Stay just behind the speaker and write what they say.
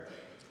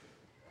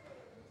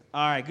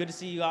All right, good to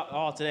see you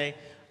all today.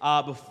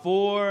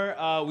 Before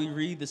we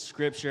read the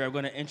scripture, I'm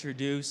going to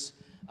introduce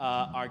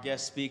our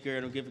guest speaker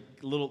and give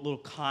a little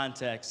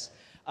context.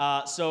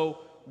 So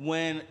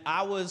when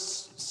I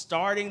was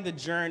starting the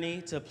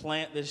journey to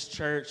plant this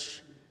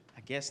church,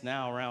 I guess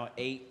now around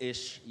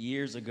 8-ish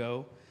years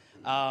ago,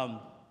 when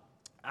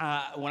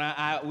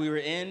we were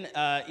in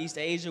East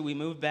Asia, we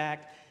moved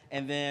back,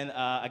 and then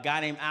a guy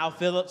named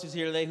Phillips, who's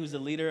here today, who's the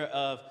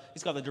leader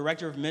he's called the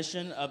director of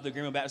mission of the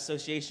Greenville Baptist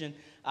Association.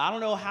 I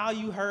don't know how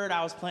you heard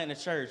I was planting a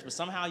church, but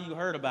somehow you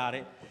heard about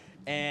it,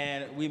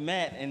 and we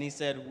met, and he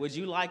said, would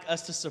you like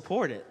us to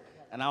support it?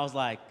 And I was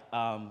like,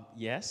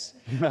 yes.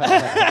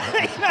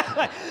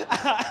 That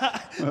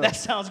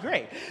sounds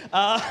great.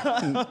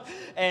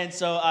 And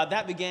so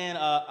that began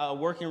a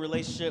working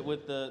relationship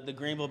with the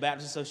Greenville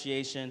Baptist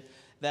Association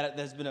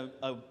that's been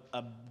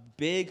a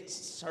big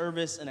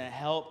service and a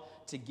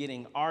help to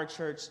getting our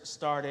church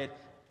started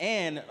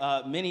and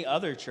many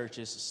other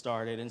churches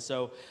started. And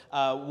so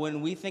when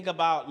we think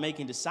about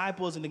making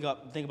disciples and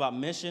think about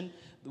mission,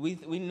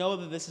 we know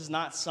that this is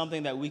not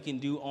something that we can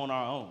do on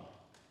our own,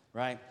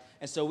 right?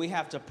 And so we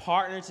have to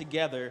partner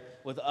together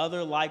with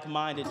other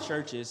like-minded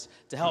churches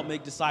to help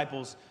make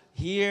disciples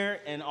here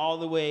and all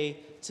the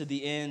way to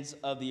the ends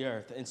of the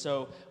earth. And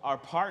so our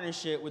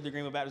partnership with the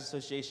Greenville Baptist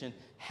Association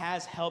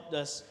has helped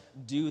us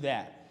do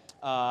that.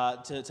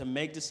 To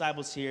make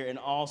disciples here and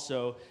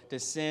also to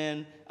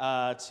send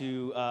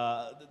to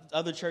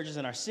other churches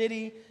in our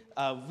city.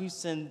 We've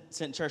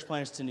sent church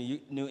planters to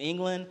New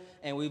England,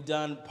 and we've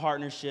done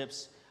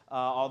partnerships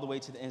all the way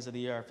to the ends of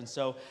the earth. And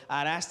so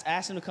I'd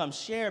asked him to come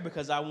share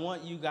because I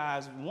want you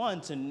guys,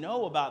 one, to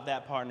know about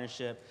that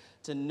partnership,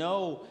 to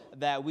know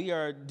that we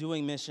are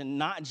doing mission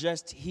not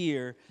just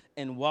here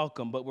in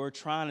Welcome, but we're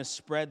trying to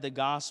spread the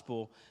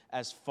gospel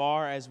as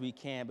far as we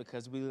can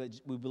because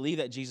we believe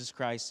that Jesus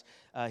Christ,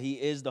 he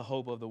is the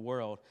hope of the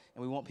world.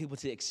 And we want people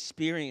to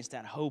experience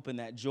that hope and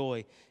that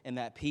joy and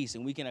that peace.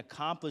 And we can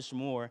accomplish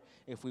more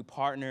if we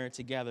partner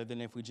together than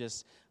if we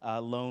just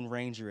Lone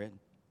Ranger it.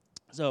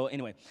 So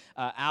anyway,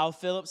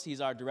 Phillips,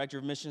 he's our Director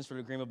of Missions for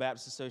the Greenville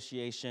Baptist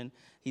Association.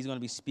 He's going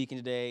to be speaking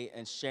today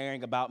and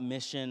sharing about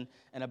mission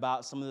and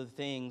about some of the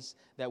things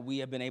that we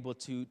have been able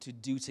to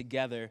do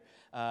together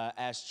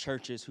as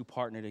churches who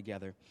partner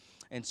together.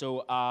 And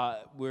so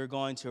we're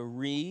going to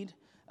read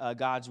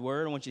God's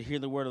word. I want you to hear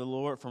the word of the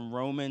Lord from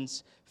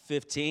Romans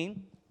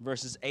 15,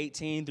 verses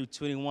 18 through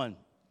 21.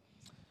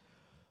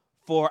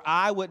 For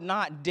I would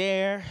not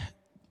dare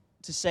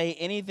to say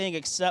anything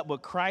except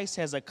what Christ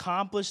has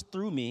accomplished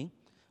through me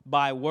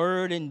by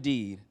word and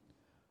deed,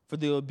 for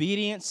the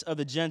obedience of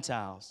the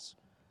Gentiles,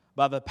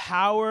 by the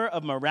power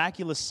of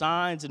miraculous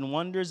signs and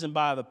wonders, and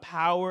by the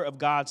power of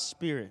God's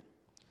Spirit.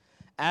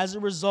 As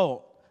a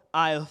result,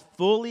 I have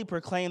fully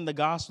proclaimed the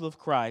gospel of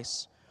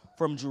Christ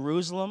from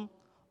Jerusalem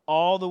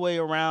all the way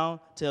around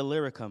to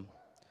Illyricum.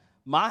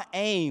 My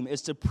aim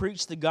is to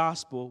preach the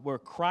gospel where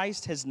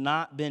Christ has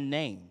not been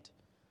named,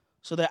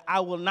 so that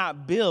I will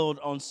not build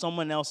on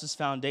someone else's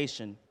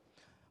foundation.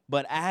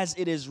 But as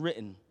it is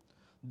written,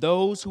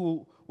 those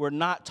who were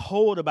not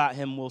told about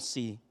him will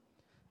see,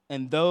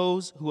 and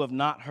those who have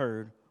not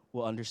heard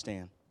will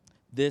understand.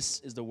 This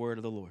is the word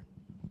of the Lord.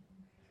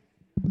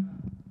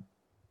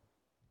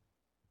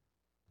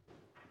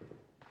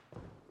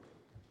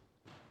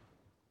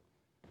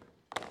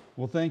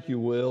 Well, thank you,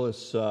 Will.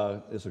 It's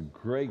a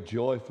great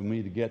joy for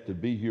me to get to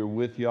be here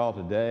with y'all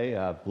today.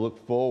 I've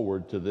looked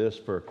forward to this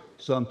for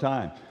some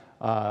time.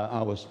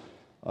 I was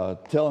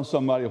telling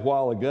somebody a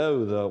while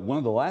ago, one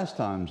of the last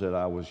times that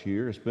I was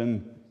here, it's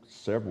been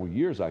several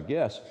years, I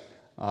guess,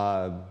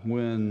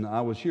 when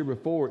I was here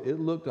before, it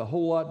looked a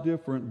whole lot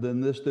different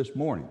than this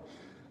morning.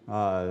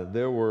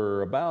 There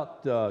were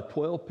about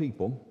 12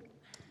 people,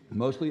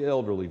 mostly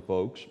elderly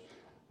folks,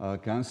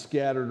 kind of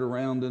scattered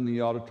around in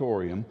the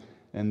auditorium,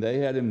 and they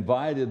had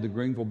invited the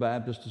Greenville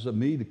Baptists and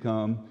me to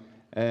come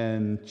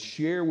and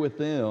share with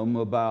them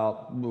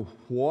about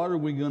what are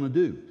we going to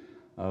do.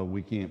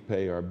 We can't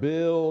pay our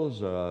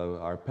bills,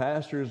 our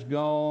pastor's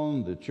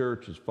gone, the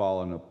church is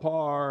falling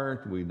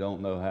apart, we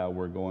don't know how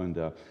we're going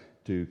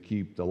to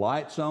keep the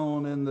lights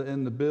on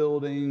in the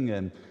building.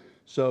 And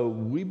so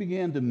we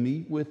began to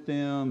meet with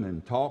them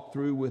and talk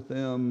through with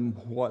them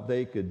what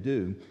they could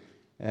do.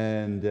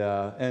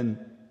 And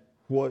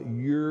what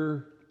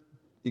you're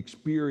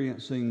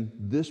experiencing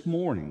this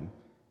morning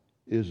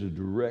is a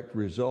direct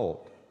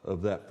result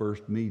of that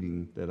first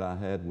meeting that I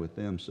had with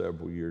them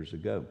several years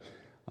ago.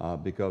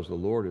 Because the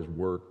Lord has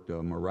worked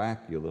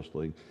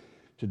miraculously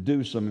to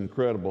do some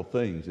incredible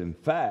things. In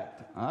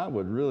fact, I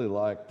would really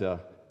like to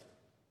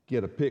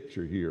get a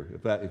picture here,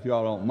 if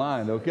y'all don't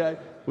mind, okay?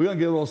 We're going to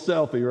get a little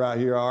selfie right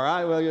here, all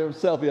right? We'll get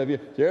a selfie of you.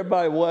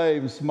 Everybody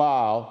wave and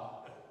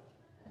smile.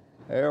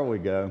 There we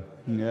go.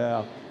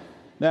 Yeah.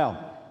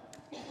 Now,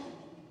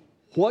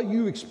 what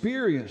you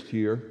experienced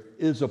here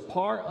is a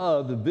part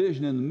of the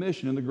vision and the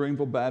mission of the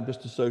Greenville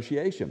Baptist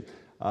Association.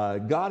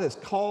 God has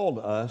called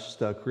us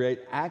to create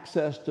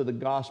access to the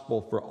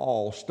gospel for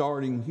all,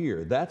 starting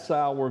here. That's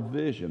our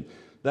vision.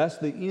 That's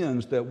the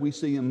ends that we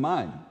see in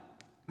mind.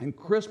 And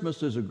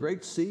Christmas is a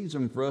great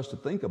season for us to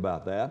think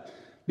about that,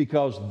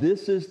 because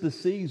this is the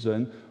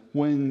season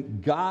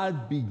when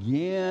God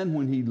began,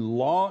 when he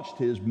launched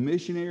his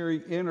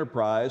missionary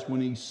enterprise,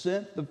 when he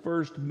sent the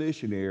first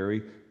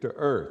missionary to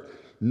earth.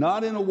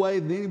 Not in a way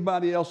that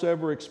anybody else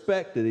ever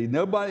expected.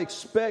 Nobody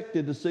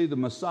expected to see the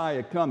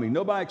Messiah coming.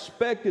 Nobody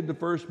expected the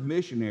first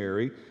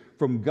missionary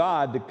from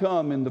God to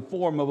come in the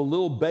form of a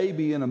little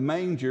baby in a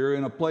manger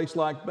in a place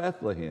like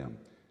Bethlehem.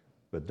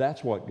 But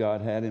that's what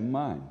God had in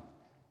mind.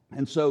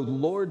 And so the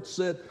Lord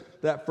sent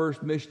that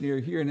first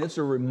missionary here, and it's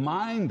a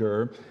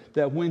reminder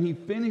that when he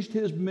finished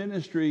his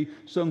ministry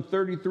some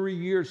 33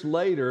 years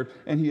later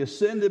and he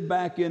ascended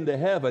back into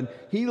heaven,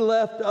 he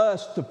left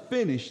us to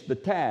finish the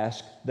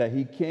task that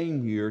he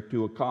came here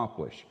to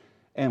accomplish.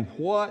 And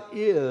what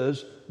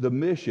is the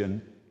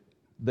mission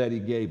that he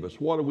gave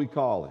us? What do we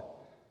call it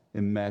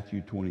in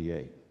Matthew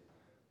 28?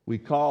 We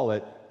call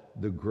it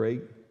the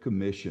Great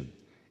Commission.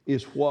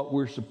 It's what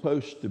we're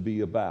supposed to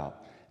be about.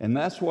 And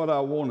that's what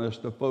I want us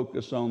to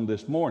focus on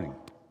this morning.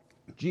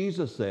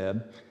 Jesus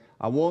said,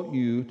 I want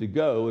you to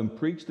go and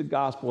preach the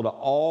gospel to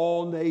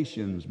all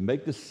nations,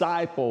 make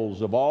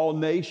disciples of all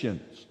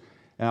nations.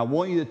 And I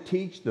want you to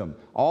teach them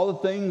all the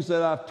things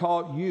that I've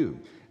taught you.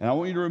 And I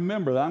want you to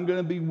remember that I'm going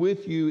to be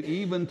with you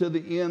even to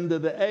the end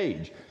of the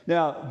age.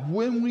 Now,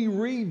 when we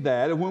read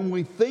that and when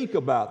we think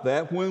about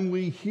that, when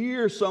we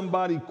hear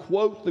somebody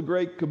quote the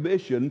Great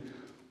Commission,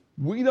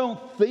 we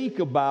don't think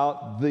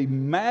about the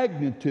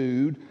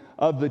magnitude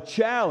of the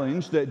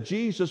challenge that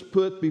Jesus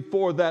put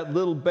before that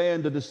little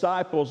band of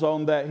disciples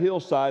on that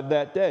hillside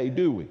that day,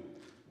 do we?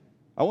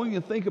 I want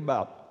you to think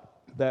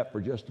about that for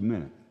just a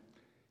minute.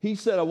 He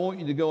said, I want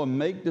you to go and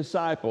make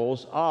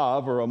disciples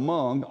of or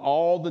among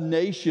all the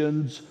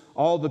nations,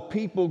 all the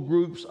people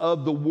groups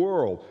of the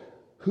world.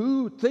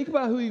 Think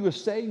about who he was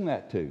saying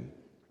that to.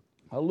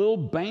 A little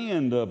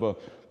band of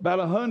about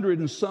 100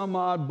 and some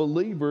odd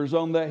believers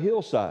on that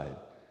hillside.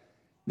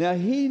 Now,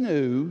 he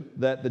knew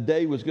that the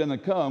day was going to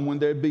come when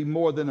there'd be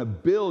more than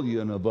 1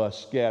 billion of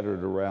us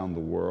scattered around the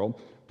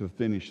world to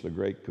finish the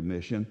Great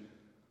Commission.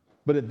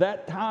 But at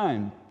that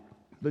time,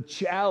 the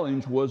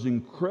challenge was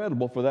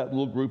incredible for that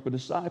little group of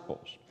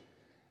disciples.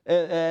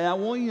 And I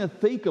want you to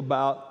think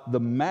about the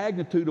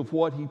magnitude of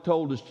what he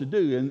told us to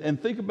do,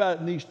 and think about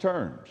it in these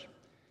terms.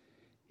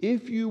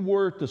 If you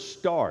were to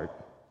start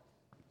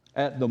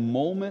at the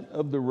moment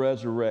of the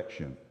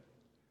resurrection,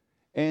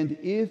 and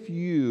if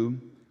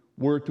you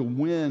were to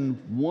win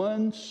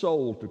one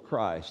soul to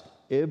Christ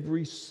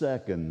every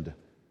second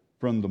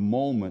from the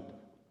moment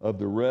of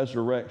the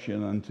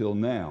resurrection until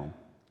now,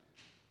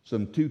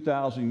 some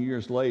 2,000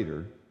 years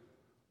later,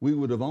 we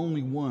would have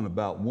only won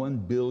about 1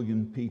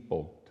 billion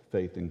people to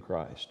faith in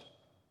Christ.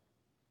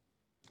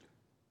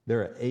 There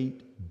are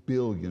 8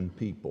 billion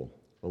people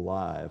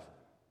alive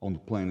on the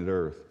planet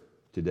Earth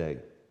today.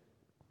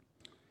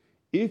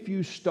 If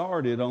you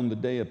started on the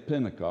day of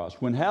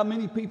Pentecost, when how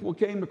many people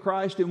came to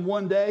Christ in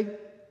one day?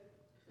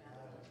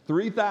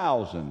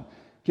 3,000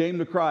 came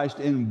to Christ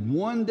in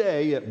one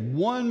day at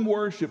one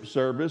worship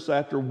service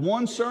after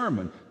one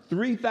sermon.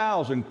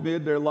 3,000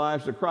 committed their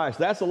lives to Christ.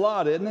 That's a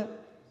lot, isn't it?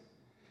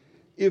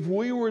 If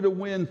we were to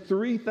win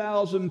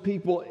 3,000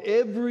 people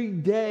every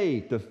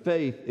day to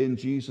faith in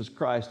Jesus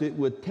Christ, it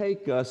would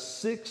take us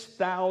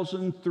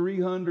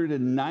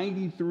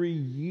 6,393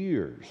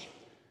 years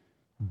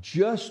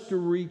just to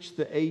reach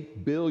the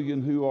 8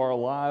 billion who are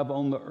alive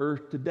on the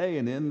earth today.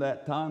 And in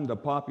that time, the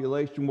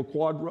population will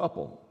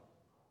quadruple.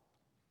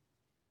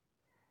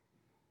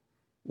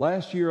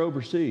 Last year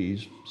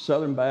overseas,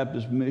 Southern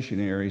Baptist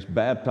missionaries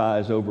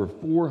baptized over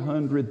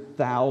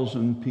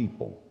 400,000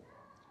 people.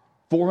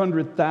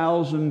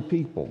 400,000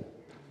 people.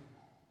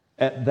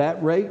 At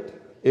that rate,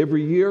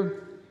 every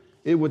year,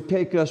 it would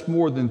take us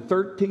more than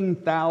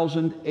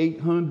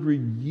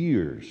 13,800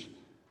 years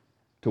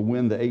to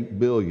win the 8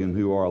 billion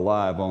who are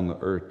alive on the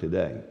earth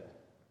today.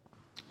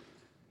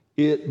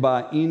 It,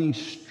 by any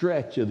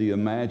stretch of the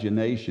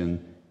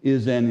imagination,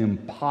 is an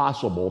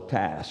impossible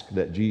task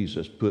that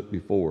Jesus put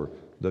before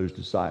those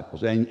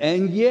disciples.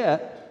 And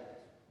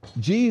yet,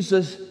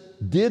 Jesus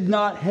did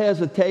not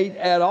hesitate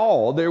at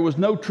all. There was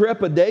no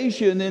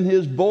trepidation in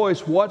his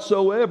voice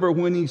whatsoever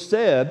when he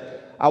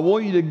said, I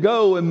want you to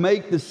go and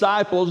make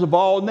disciples of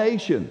all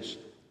nations.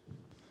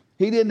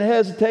 He didn't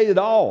hesitate at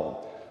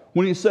all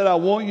when he said, I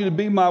want you to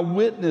be my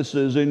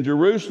witnesses in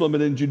Jerusalem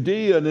and in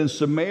Judea and in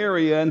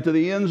Samaria and to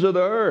the ends of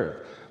the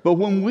earth. But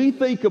when we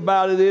think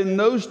about it in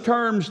those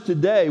terms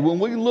today, when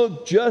we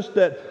look just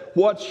at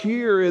what's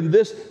here in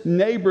this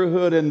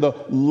neighborhood and the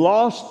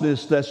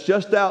lostness that's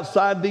just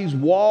outside these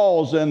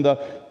walls and the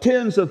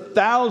tens of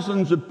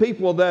thousands of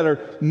people that are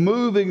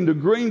moving to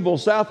Greenville,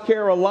 South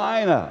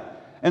Carolina,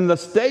 and the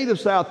state of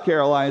South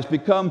Carolina has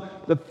become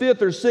the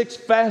 5th or 6th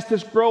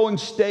fastest growing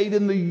state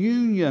in the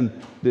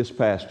Union this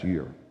past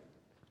year.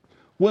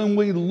 When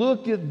we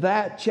look at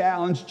that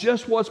challenge,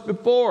 just what's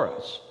before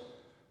us,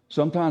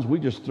 sometimes we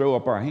just throw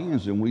up our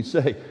hands and we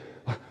say,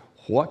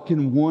 what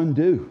can one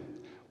do?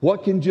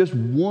 What can just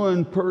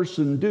one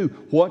person do?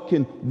 What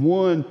can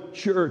one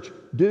church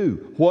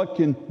do? What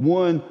can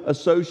one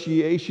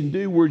association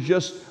do? We're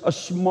just a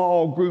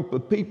small group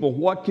of people.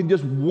 What can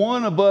just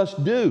one of us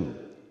do?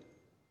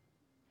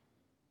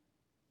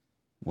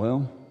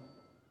 Well,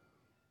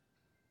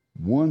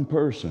 one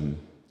person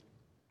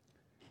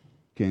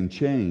can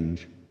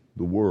change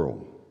the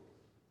world.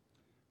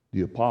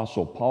 The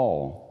Apostle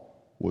Paul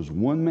was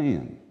one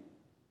man.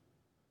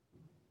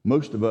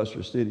 Most of us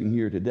are sitting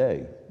here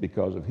today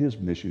because of his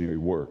missionary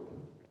work.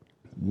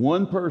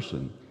 One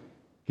person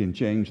can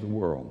change the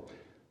world.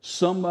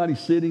 Somebody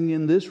sitting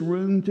in this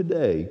room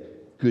today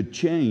could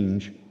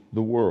change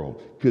the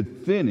world,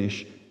 could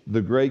finish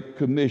the Great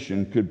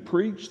Commission, could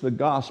preach the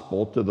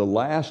gospel to the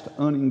last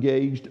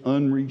unengaged,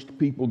 unreached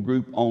people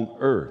group on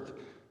earth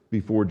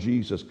before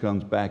Jesus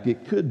comes back.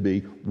 It could be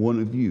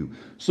one of you.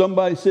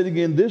 Somebody sitting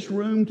in this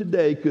room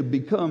today could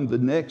become the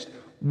next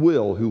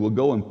Will, who will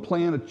go and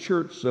plant a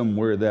church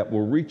somewhere that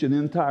will reach an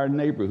entire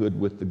neighborhood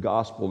with the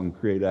gospel and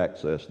create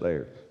access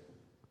there.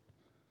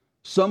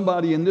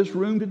 Somebody in this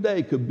room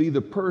today could be the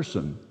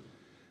person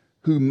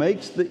who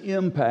makes the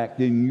impact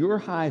in your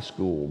high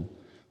school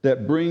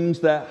that brings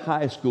that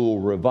high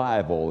school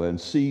revival and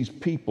sees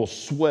people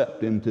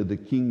swept into the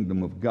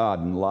kingdom of God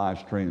and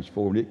lives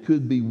transformed. It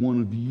could be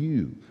one of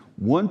you.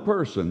 One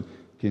person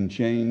can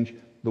change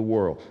the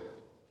world.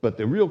 But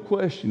the real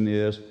question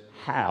is,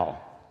 how?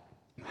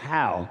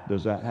 How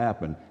does that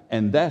happen?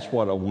 And that's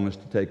what I want us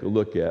to take a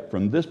look at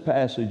from this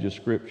passage of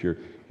Scripture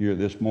here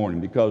this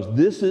morning, because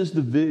this is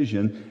the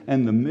vision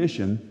and the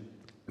mission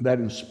that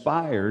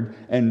inspired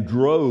and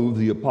drove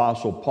the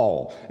Apostle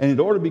Paul. And it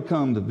ought to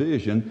become the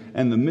vision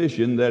and the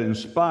mission that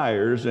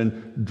inspires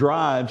and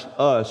drives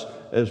us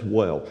as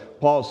well.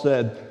 Paul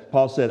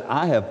said,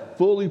 I have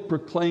fully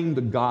proclaimed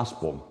the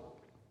gospel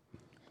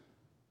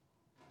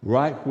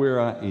right where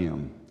I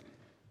am.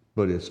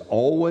 But it's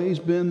always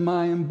been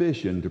my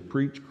ambition to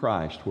preach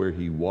Christ where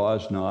he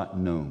was not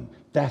known.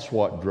 That's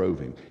what drove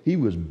him. He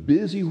was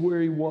busy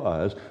where he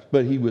was,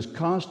 but he was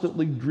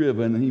constantly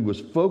driven, and he was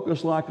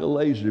focused like a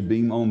laser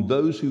beam on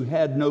those who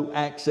had no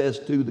access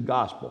to the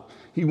gospel.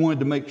 He wanted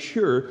to make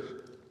sure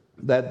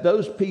that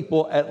those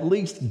people at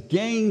least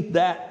gained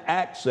that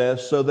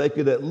access so they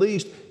could at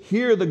least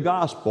hear the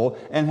gospel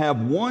and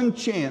have one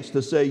chance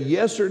to say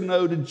yes or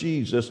no to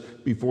Jesus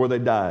before they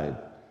died.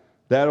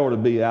 That ought to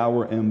be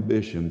our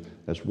ambition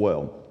as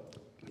well.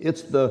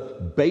 It's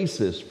the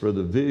basis for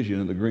the vision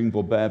of the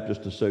Greenville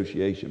Baptist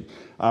Association.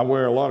 I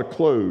wear a lot of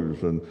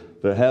clothes and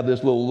that have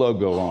this little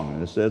logo on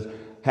it. It says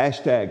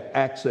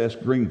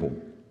 #AccessGreenville.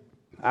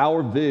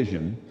 Our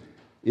vision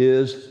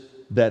is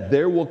that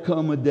there will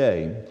come a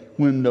day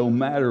when no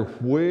matter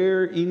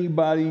where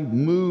anybody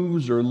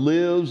moves or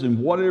lives,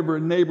 in whatever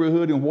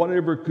neighborhood, in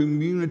whatever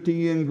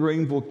community in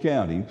Greenville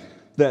County,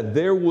 that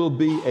there will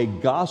be a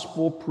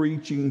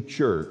gospel-preaching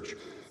church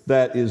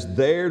that is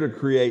there to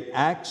create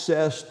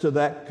access to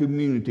that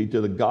community, to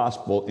the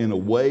gospel, in a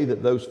way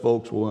that those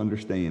folks will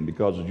understand.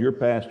 Because as your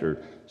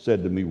pastor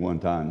said to me one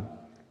time,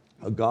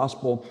 a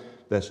gospel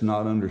that's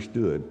not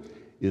understood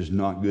is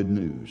not good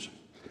news.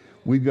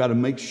 We've got to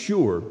make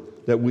sure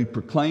that we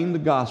proclaim the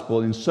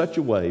gospel in such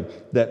a way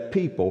that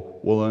people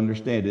will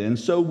understand it. And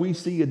so we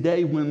see a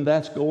day when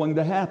that's going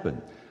to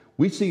happen.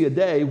 We see a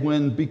day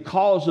when,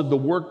 because of the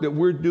work that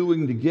we're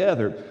doing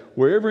together,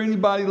 wherever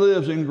anybody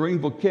lives in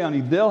Greenville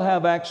County, they'll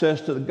have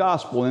access to the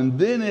gospel. And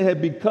then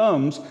it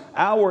becomes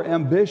our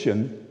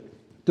ambition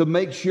to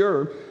make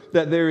sure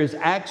that there is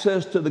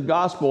access to the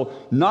gospel,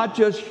 not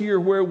just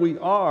here where we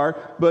are,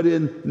 but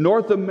in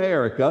North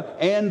America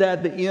and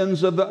at the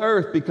ends of the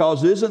earth.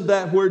 Because isn't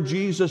that where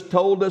Jesus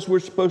told us we're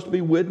supposed to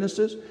be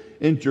witnesses?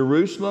 In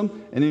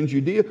Jerusalem and in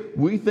Judea.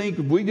 We think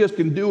if we just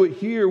can do it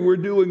here, we're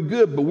doing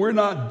good, but we're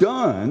not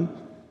done.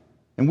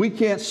 And we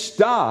can't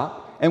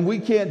stop, and we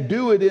can't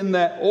do it in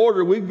that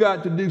order. We've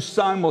got to do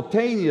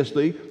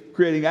simultaneously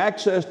creating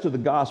access to the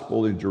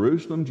gospel in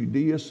Jerusalem,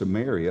 Judea,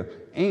 Samaria,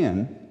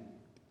 and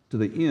to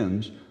the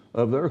ends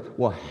of the earth.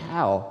 Well,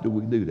 how do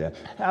we do that?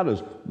 How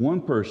does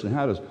one person,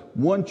 how does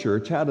one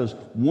church, how does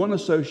one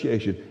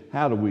association,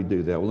 how do we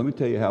do that? Well, let me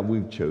tell you how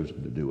we've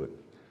chosen to do it.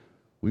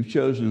 We've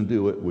chosen to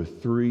do it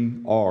with 3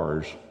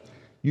 R's.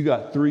 You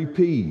got 3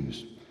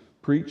 P's.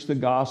 Preach the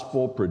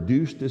gospel,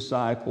 produce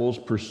disciples,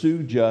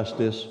 pursue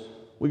justice.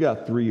 We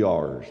got 3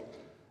 R's.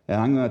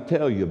 And I'm going to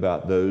tell you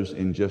about those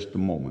in just a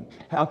moment.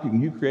 How can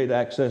you create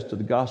access to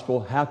the gospel?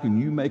 How can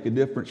you make a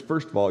difference?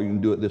 First of all, you can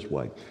do it this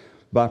way.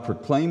 By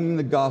proclaiming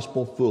the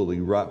gospel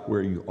fully right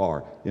where you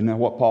are. Isn't that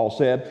what Paul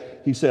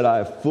said? He said, I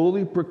have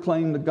fully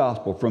proclaimed the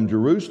gospel from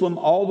Jerusalem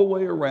all the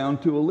way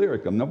around to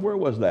Illyricum. Now, where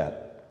was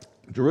that?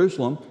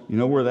 Jerusalem, you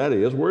know where that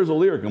is. Where's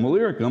Illyricum?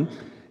 Illyricum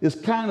is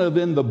kind of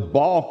in the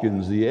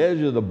Balkans, the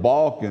edge of the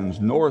Balkans,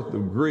 north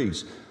of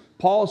Greece.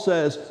 Paul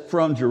says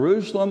from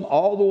Jerusalem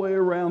all the way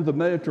around the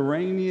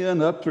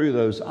Mediterranean, up through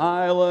those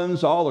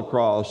islands, all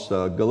across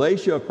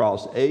Galatia,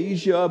 across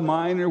Asia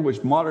Minor,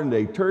 which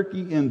modern-day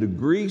Turkey, into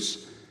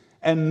Greece,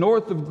 and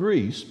north of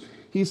Greece,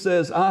 he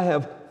says, I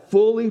have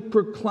fully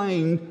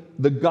proclaimed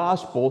the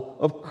gospel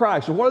of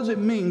Christ. So what does it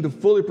mean to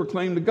fully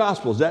proclaim the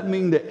gospel? Does that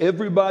mean that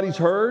everybody's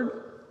heard?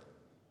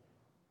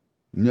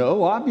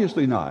 No,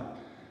 obviously not.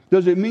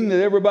 Does it mean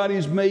that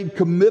everybody's made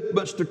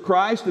commitments to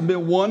Christ and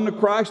been won to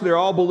Christ? They're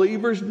all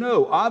believers?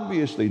 No,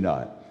 obviously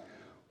not.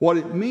 What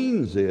it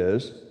means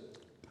is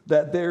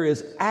that there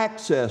is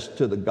access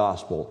to the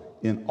gospel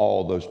in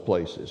all those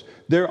places.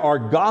 There are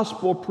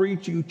gospel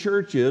preaching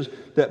churches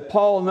that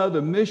Paul and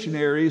other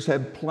missionaries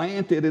have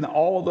planted in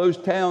all those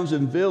towns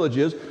and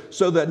villages,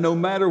 so that no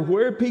matter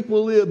where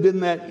people lived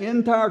in that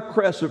entire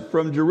crescent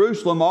from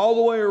Jerusalem all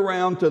the way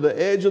around to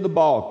the edge of the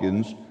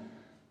Balkans,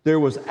 there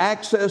was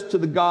access to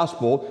the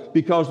gospel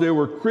because there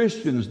were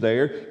Christians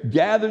there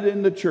gathered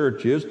in the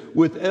churches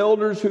with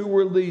elders who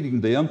were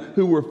leading them,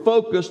 who were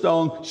focused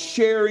on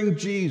sharing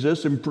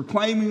Jesus and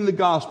proclaiming the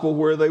gospel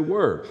where they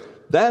were.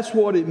 That's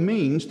what it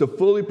means to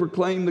fully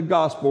proclaim the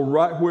gospel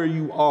right where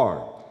you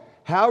are.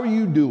 How are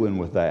you doing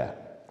with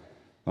that?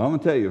 Well, I'm going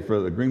to tell you, for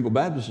the Greenville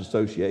Baptist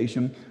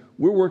Association,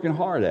 we're working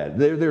hard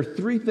at it. There are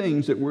three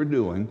things that we're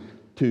doing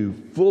to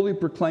fully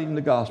proclaim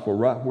the gospel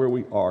right where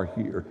we are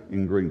here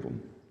in Greenville.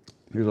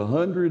 There's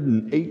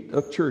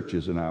 108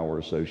 churches in our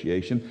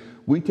association.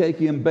 We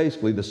take in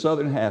basically the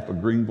southern half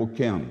of Greenville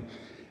County.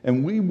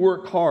 And we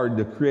work hard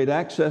to create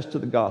access to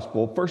the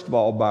gospel, first of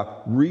all, by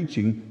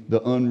reaching the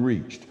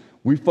unreached.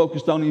 We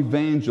focused on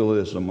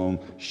evangelism, on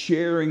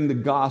sharing the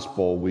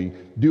gospel. We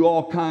do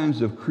all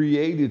kinds of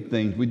creative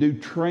things. We do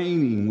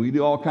training. We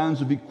do all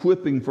kinds of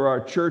equipping for our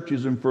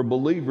churches and for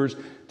believers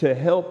to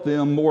help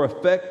them more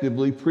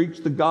effectively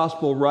preach the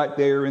gospel right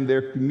there in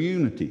their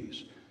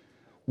communities.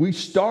 We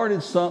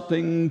started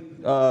something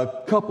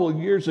a couple of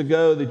years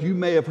ago that you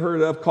may have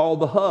heard of called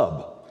the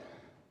Hub.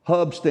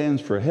 Hub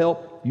stands for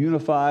Help,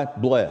 Unify,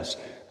 Bless.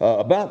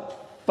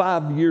 About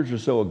 5 years or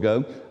so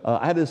ago,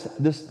 I had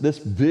this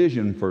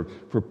vision for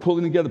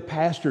pulling together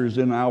pastors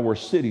in our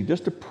city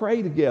just to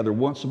pray together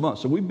once a month.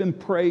 So we've been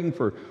praying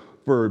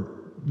for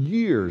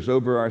years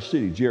over our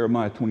city,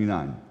 Jeremiah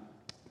 29.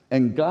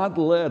 And God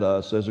led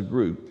us as a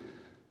group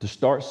to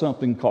start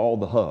something called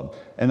the Hub.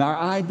 And our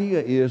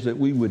idea is that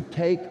we would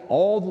take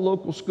all the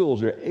local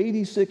schools. There are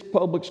 86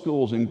 public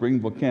schools in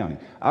Greenville County.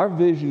 Our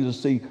vision is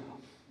to see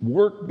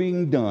work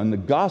being done, the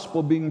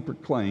gospel being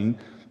proclaimed,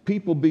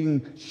 people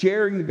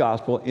sharing the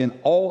gospel in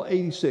all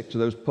 86 of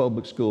those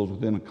public schools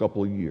within a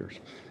couple of years.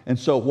 And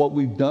so what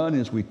we've done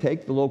is we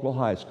take the local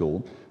high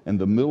school and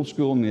the middle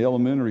school and the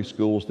elementary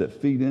schools that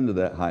feed into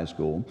that high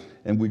school,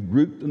 and we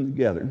group them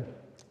together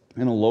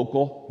in a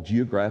local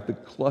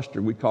geographic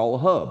cluster we call a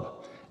hub.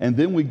 And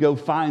then we go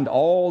find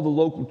all the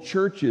local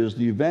churches,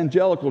 the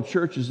evangelical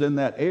churches in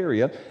that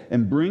area,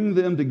 and bring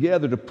them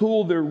together to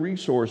pool their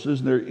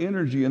resources, their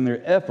energy, and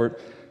their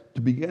effort to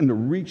begin to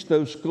reach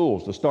those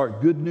schools, to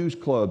start good news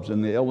clubs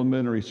in the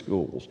elementary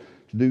schools,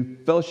 to do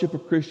Fellowship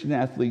of Christian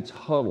Athletes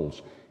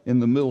huddles in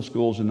the middle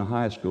schools and the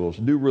high schools,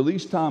 to do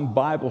release time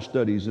Bible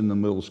studies in the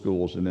middle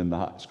schools and in the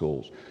high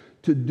schools,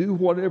 to do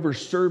whatever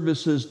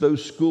services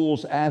those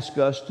schools ask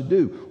us to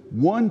do.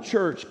 One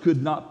church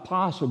could not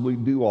possibly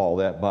do all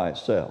that by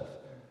itself.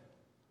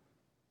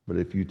 But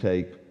if you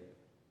take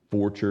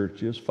 4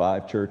 churches,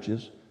 5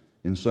 churches,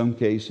 in some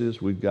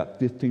cases we've got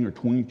 15 or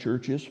 20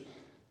 churches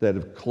that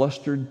have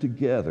clustered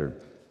together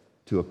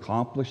to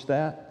accomplish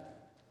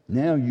that,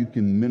 now you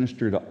can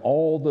minister to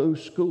all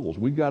those schools.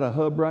 We've got a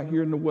hub right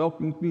here in the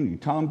Welcome community.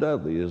 Tom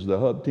Dudley is the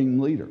hub team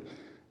leader.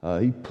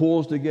 He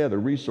pulls together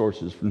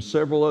resources from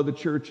several other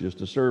churches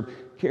to serve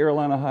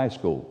Carolina High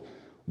School,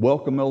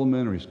 Welcome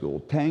Elementary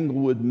School,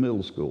 Tanglewood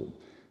Middle School.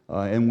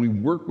 And we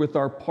work with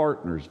our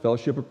partners,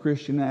 Fellowship of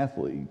Christian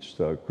Athletes,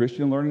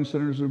 Christian Learning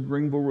Centers of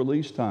Greenville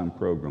Release Time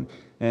Program,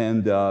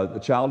 and the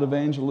Child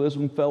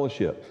Evangelism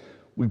Fellowship.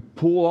 We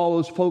pull all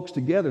those folks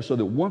together so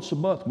that once a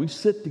month we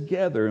sit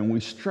together and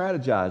we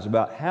strategize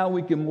about how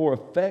we can more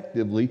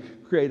effectively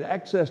create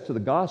access to the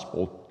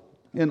gospel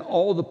in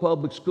all the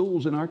public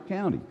schools in our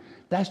county.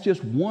 That's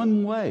just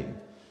one way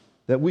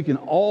that we can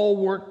all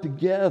work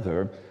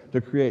together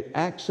to create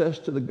access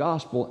to the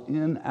gospel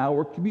in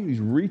our communities,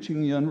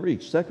 reaching the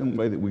unreached. Second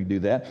way that we do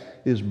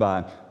that is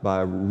by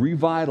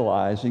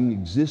revitalizing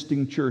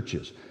existing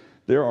churches.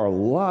 There are a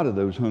lot of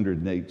those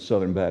 108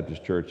 Southern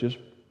Baptist churches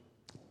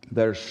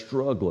that are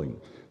struggling.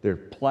 They're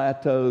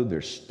plateaued,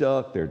 they're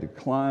stuck, they're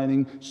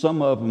declining.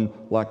 Some of them,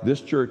 like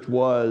this church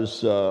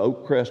was,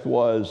 Oak Crest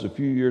was a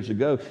few years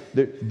ago,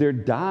 they're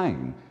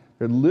dying.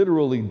 They're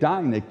literally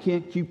dying. They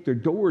can't keep their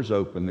doors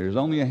open. There's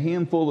only a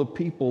handful of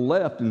people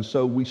left, and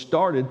so we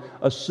started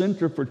a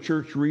Center for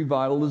Church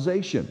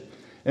Revitalization.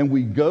 And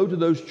we go to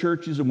those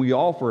churches and we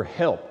offer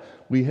help.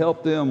 We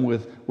help them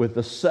with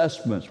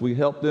assessments. We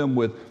help them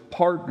with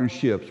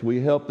partnerships.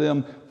 We help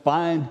them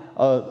find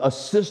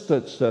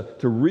assistance to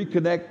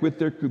reconnect with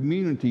their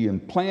community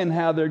and plan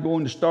how they're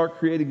going to start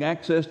creating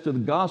access to the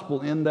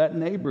gospel in that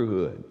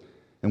neighborhood.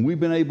 And we've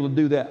been able to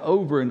do that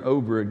over and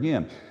over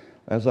again.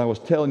 As I was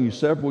telling you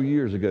several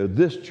years ago,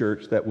 this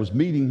church that was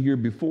meeting here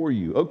before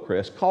you, Oak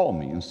Crest, called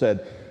me and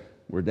said,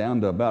 we're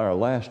down to about our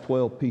last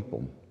 12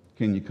 people.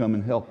 Can you come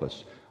and help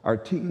us? Our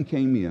team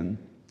came in,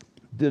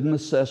 did an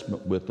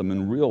assessment with them,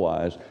 and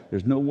realized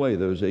there's no way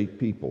those 8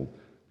 people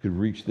could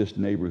reach this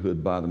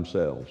neighborhood by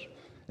themselves.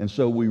 And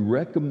so we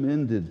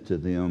recommended to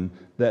them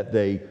that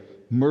they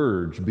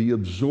merge, be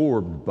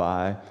absorbed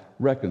by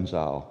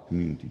Reconcile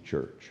Community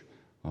Church.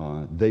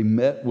 They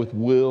met with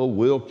Will.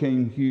 Will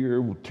came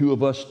here. Two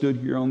of us stood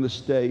here on the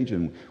stage,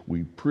 and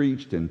we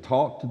preached and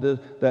talked to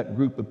that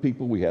group of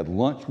people. We had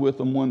lunch with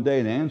them one day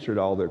and answered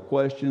all their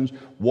questions,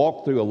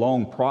 walked through a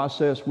long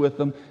process with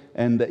them,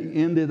 and they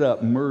ended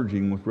up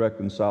merging with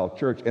Reconcile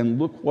Church. And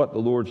look what the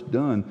Lord's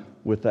done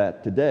with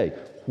that today.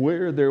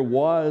 Where there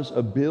was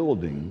a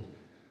building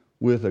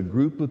with a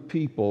group of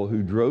people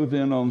who drove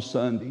in on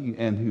Sunday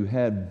and who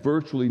had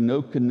virtually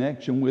no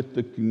connection with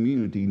the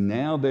community,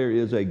 now there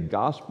is a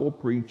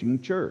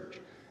gospel-preaching church.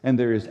 And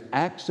there is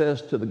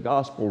access to the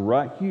gospel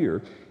right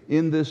here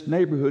in this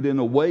neighborhood in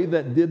a way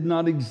that did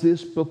not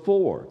exist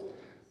before.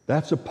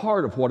 That's a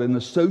part of what an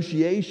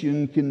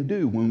association can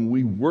do. When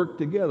we work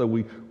together,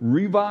 we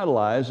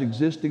revitalize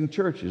existing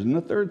churches. And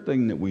the third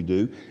thing that we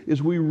do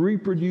is we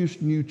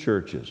reproduce new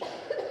churches.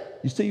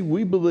 You see,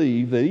 we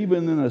believe that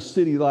even in a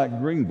city like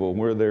Greenville,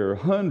 where there are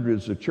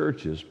hundreds of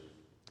churches,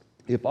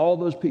 if all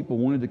those people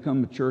wanted to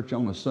come to church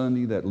on a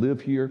Sunday that live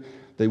here,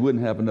 they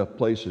wouldn't have enough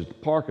places to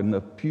park,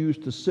 enough pews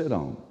to sit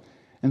on.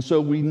 And so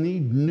we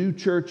need new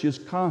churches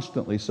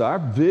constantly. So our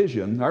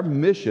vision, our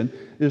mission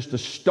is to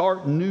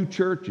start new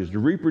churches, to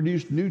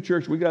reproduce new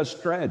churches. We got a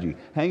strategy.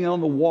 Hanging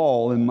on the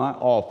wall in my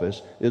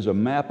office is a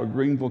map of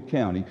Greenville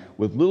County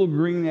with little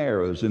green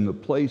arrows in the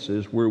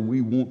places where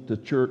we want the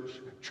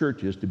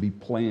churches to be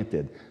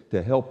planted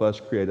to help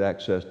us create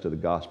access to the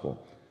gospel.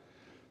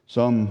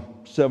 Some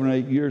 7 or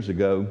 8 years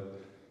ago,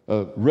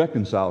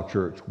 Reconcile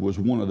Church was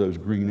one of those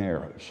green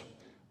arrows.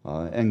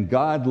 And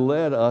God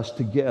led us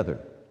together,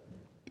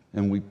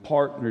 and we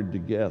partnered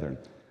together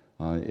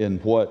in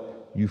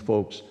what you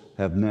folks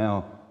have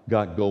now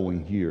got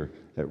going here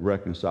at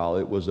Reconcile.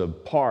 It was a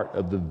part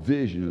of the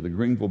vision of the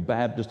Greenville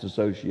Baptist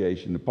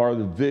Association, a part of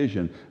the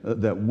vision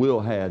that Will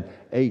had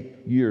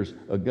 8 years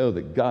ago,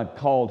 that God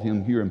called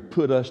him here and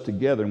put us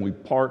together, and we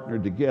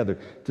partnered together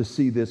to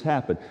see this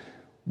happen.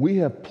 We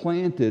have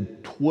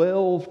planted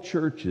 12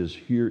 churches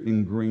here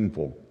in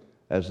Greenville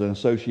as an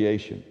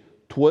association.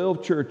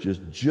 12 churches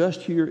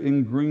just here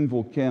in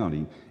Greenville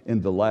County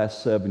in the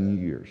last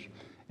 7 years.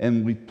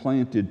 And we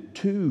planted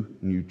 2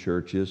 new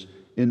churches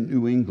in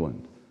New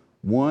England.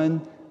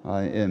 One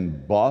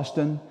in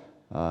Boston,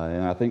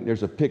 and I think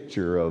there's a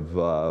picture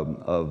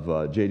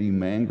of J.D.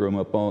 Mangrum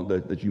up on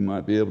that you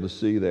might be able to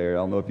see there. I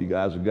don't know if you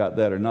guys have got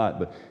that or not,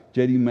 but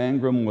J.D.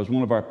 Mangrum was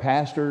one of our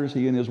pastors.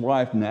 He and his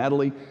wife,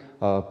 Natalie,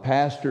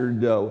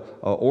 pastored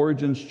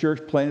Origins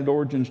Church, planted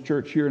Origins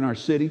Church here in our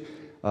city.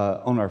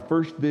 On our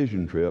first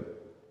vision trip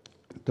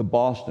to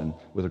Boston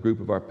with a group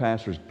of our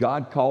pastors,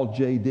 God called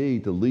J.D.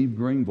 to leave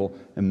Greenville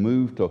and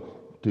move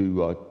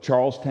to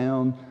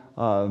Charlestown,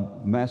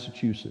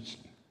 Massachusetts,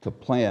 to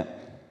plant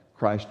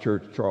Christ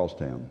Church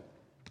Charlestown.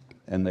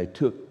 And they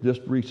took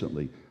just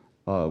recently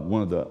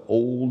one of the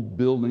old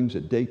buildings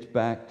that dates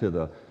back to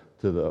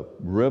the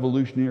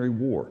Revolutionary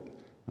War.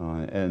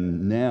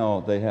 And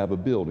now they have a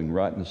building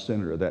right in the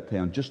center of that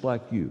town, just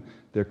like you.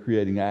 They're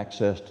creating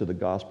access to the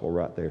gospel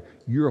right there.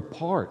 You're a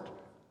part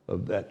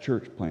of that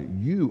church plant.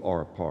 You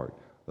are a part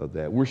of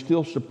that. We're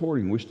still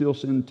supporting. We still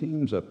send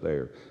teams up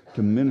there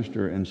to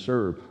minister and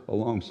serve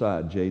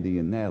alongside J.D.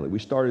 and Natalie. We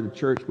started a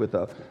church with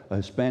a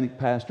Hispanic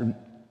pastor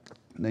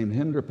named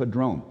Hendra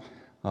Padron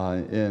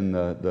in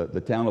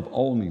the town of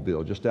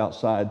Olneyville, just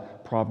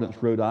outside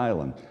Providence, Rhode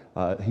Island.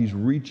 He's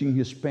reaching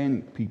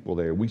Hispanic people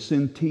there. We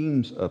send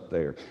teams up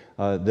there.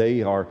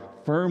 They are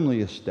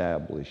firmly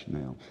established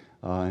now.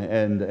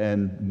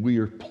 And we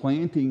are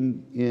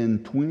planting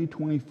in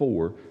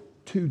 2024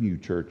 2 new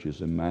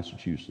churches in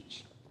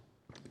Massachusetts.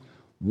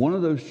 One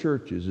of those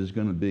churches is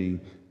going to be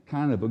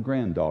kind of a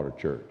granddaughter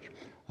church.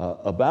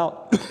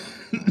 About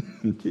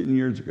 10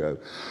 years ago,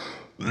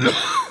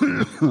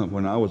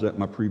 when I was at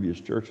my previous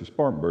church in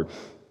Spartanburg,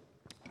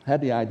 I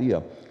had the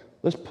idea,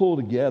 let's pull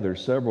together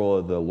several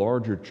of the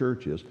larger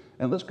churches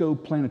and let's go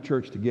plant a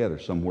church together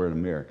somewhere in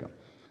America.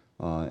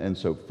 And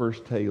so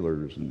First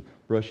Taylor's and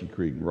Brushy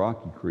Creek and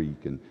Rocky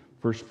Creek and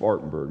First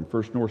Spartanburg and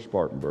First North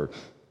Spartanburg,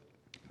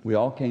 we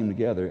all came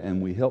together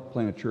and we helped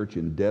plant a church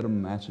in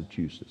Dedham,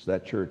 Massachusetts.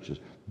 That church has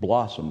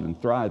blossomed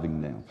and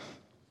thriving now.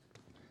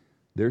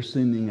 They're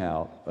sending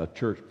out a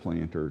church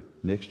planter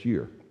next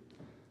year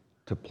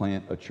to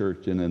plant a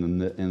church in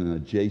an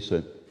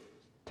adjacent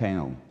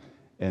town.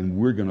 And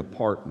we're going to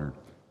partner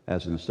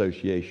as an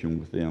association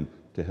with them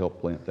to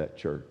help plant that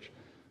church.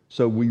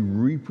 So we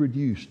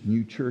reproduce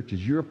new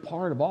churches. You're a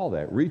part of all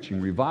that,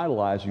 reaching,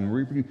 revitalizing,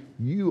 reproducing.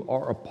 You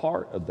are a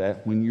part of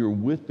that when you're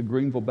with the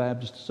Greenville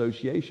Baptist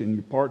Association.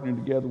 You're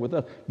partnering together with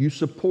us. You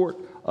support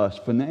us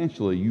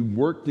financially. You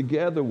work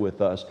together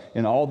with us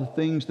in all the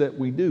things that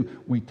we do.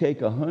 We take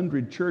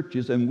 100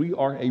 churches and we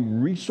are a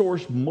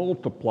resource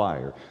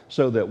multiplier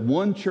so that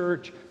one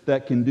church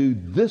that can do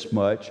this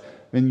much,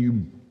 and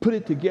you put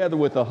it together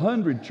with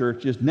 100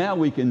 churches, now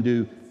we can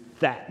do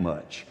that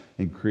much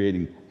in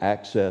creating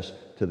access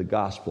to the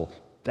gospel.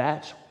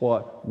 That's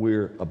what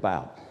we're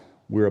about.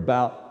 We're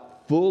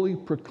about fully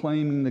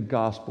proclaiming the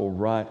gospel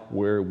right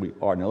where we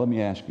are. Now, let me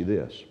ask you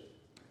this.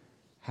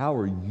 How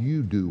are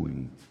you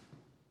doing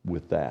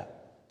with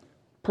that?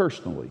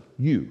 Personally,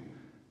 you.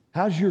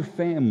 How's your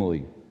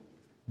family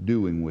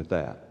doing with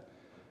that?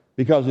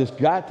 Because it's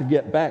got to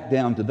get back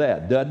down to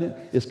that, doesn't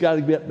it? It's got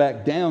to get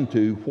back down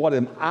to, what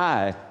am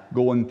I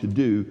going to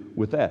do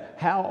with that?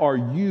 How are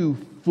you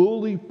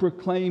fully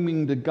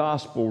proclaiming the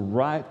gospel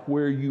right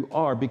where you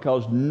are?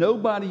 Because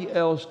nobody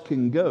else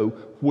can go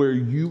where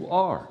you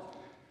are.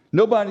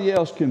 Nobody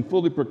else can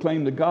fully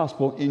proclaim the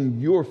gospel in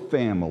your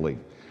family.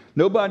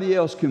 Nobody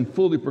else can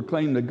fully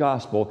proclaim the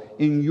gospel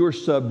in your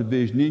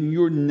subdivision, in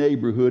your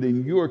neighborhood,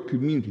 in your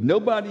community.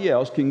 Nobody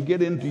else can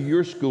get into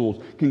your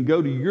schools, can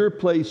go to your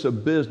place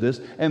of business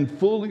and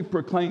fully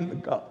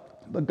proclaim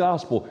the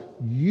gospel.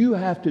 You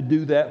have to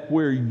do that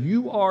where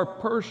you are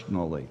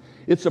personally.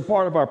 It's a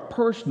part of our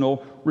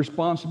personal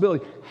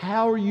responsibility.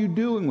 How are you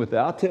doing with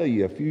that? I'll tell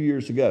you, a few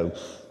years ago,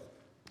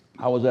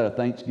 I was at a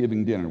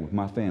Thanksgiving dinner with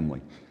my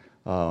family,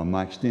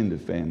 my extended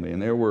family,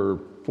 and there were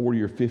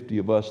 40 or 50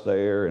 of us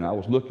there, and I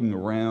was looking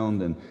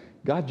around, and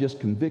God just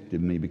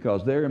convicted me,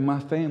 because there in my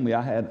family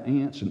I had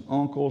aunts and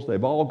uncles.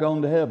 They've all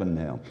gone to heaven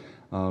now.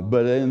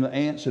 But in the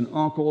aunts and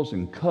uncles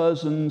and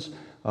cousins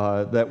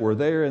that were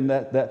there in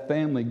that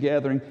family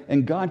gathering,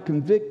 and God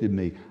convicted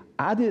me.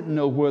 I didn't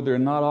know whether or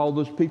not all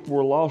those people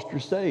were lost or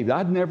saved.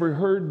 I'd never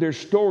heard their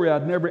story.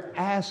 I'd never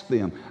asked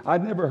them.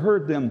 I'd never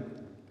heard them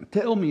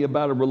tell me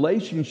about a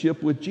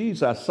relationship with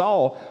Jesus. I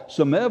saw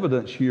some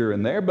evidence here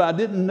and there, but I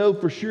didn't know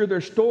for sure their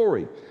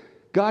story.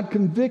 God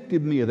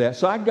convicted me of that.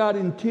 So I got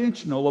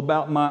intentional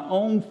about my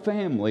own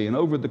family, and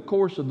over the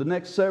course of the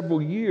next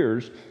several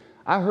years,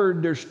 I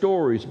heard their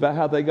stories about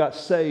how they got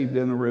saved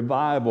in a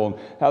revival, and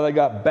how they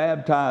got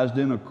baptized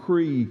in a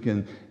creek,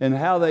 and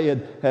how they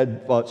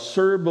had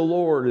served the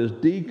Lord as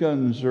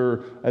deacons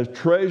or as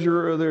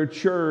treasurer of their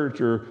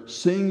church, or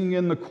singing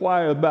in the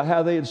choir, about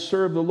how they had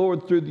served the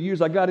Lord through the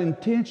years. I got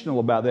intentional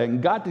about that and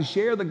got to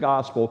share the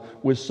gospel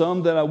with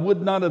some that I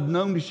would not have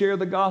known to share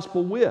the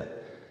gospel with.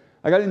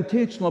 I got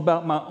intentional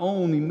about my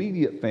own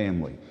immediate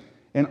family.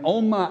 And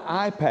on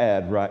my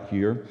iPad right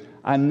here,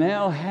 I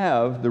now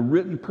have the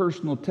written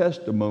personal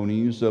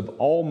testimonies of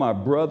all my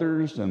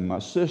brothers and my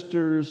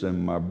sisters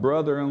and my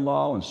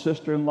brother-in-law and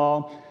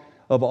sister-in-law,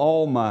 of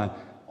all my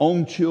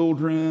own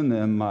children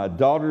and my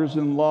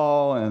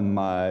daughters-in-law and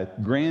my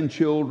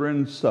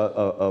grandchildren,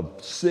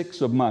 of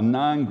 6 of my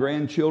 9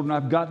 grandchildren.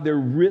 I've got their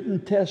written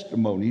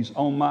testimonies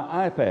on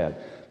my iPad,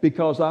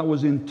 because I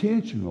was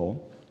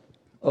intentional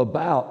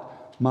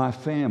about my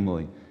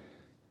family.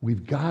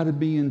 We've got to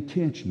be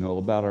intentional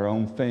about our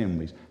own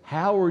families.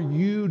 How are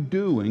you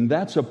doing?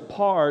 That's a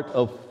part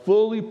of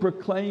fully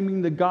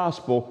proclaiming the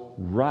gospel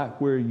right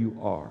where you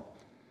are.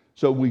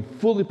 So we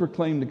fully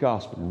proclaim the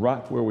gospel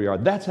right where we are.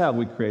 That's how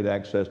we create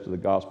access to the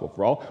gospel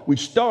for all. We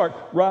start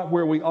right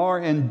where we are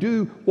and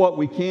do what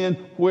we can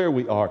where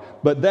we are.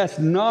 But that's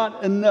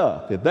not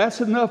enough. If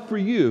that's enough for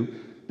you,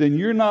 then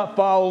you're not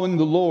following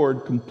the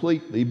Lord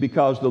completely,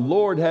 because the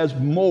Lord has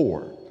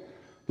more.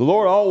 The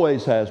Lord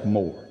always has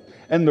more.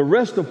 And the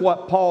rest of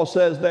what Paul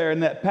says there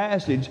in that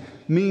passage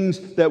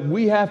means that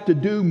we have to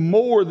do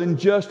more than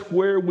just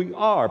where we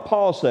are.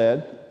 Paul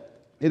said,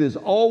 "It has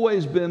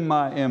always been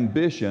my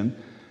ambition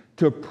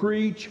to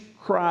preach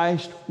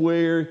Christ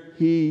where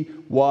he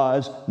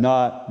was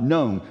not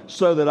known,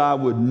 so that I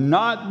would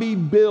not be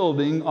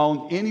building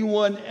on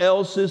anyone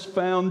else's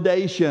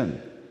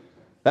foundation."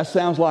 That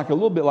sounds like a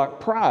little bit like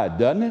pride,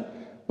 doesn't it?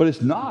 But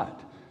it's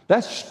not.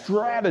 That's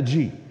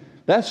strategy.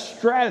 That's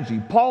strategy.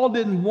 Paul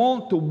didn't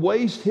want to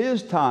waste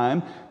his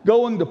time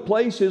going to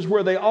places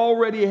where they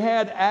already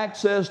had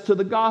access to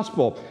the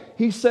gospel.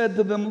 He said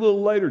to them a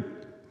little later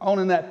on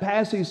in that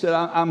passage, he said,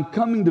 I'm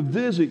coming to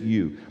visit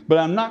you, but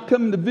I'm not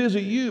coming to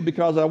visit you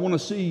because I want to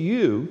see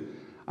you.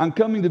 I'm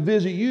coming to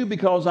visit you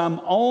because I'm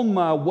on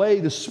my way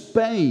to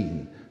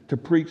Spain to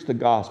preach the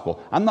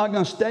gospel. I'm not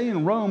going to stay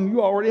in Rome.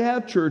 You already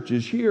have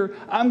churches here.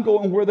 I'm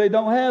going where they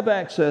don't have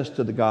access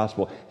to the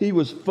gospel. He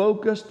was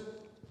focused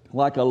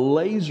like a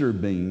laser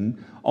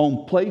beam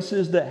on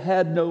places that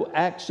had no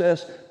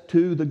access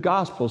to the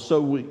gospel.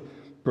 So we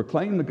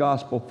proclaim the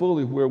gospel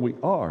fully where we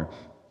are,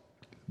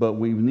 but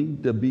we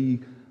need to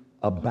be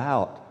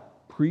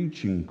about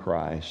preaching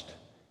Christ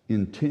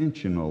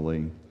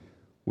intentionally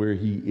where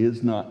he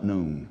is not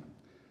known.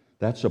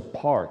 That's a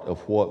part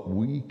of what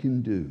we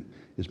can do,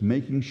 is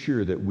making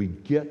sure that we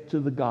get to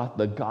the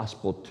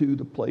gospel to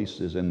the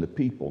places and the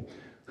people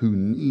who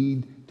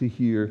need to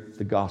hear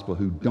the gospel,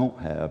 who don't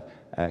have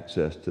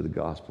access to the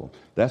gospel.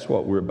 That's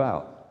what we're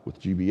about with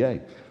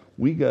GBA.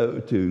 We go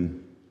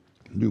to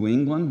New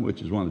England,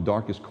 which is one of the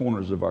darkest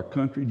corners of our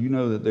country. Do you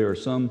know that there are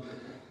some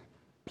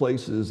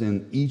places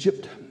in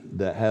Egypt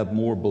that have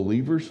more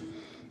believers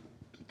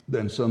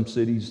than some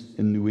cities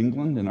in New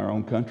England, in our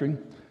own country?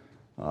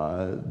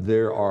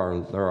 There are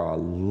a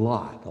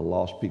lot of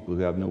lost people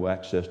who have no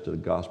access to the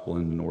gospel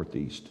in the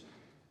Northeast.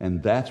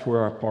 And that's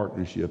where our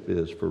partnership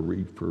is for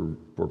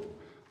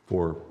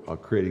for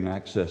creating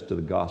access to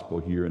the gospel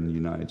here in the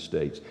United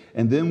States.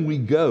 And then we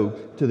go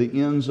to the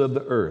ends of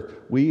the earth.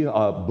 We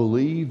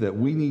believe that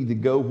we need to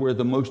go where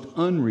the most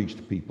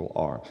unreached people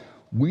are.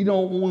 We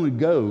don't want to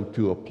go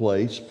to a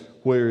place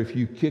where if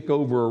you kick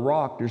over a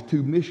rock, there's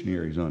 2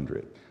 missionaries under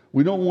it.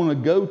 We don't want to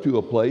go to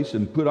a place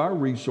and put our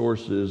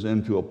resources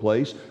into a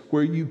place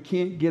where you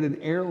can't get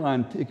an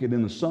airline ticket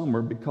in the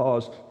summer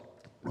because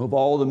of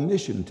all the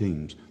mission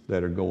teams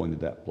that are going to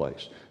that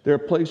place. There are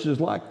places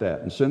like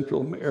that in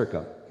Central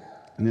America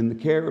and in the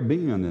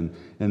Caribbean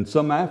and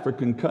some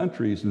African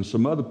countries and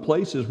some other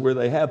places where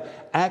they have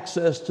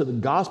access to the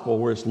gospel,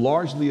 where it's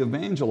largely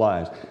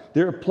evangelized.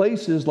 There are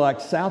places like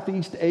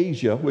Southeast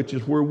Asia, which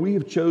is where we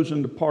have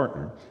chosen to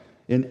partner,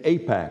 in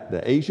APAC,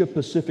 the Asia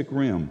Pacific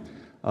Rim,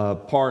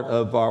 part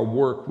of our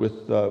work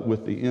with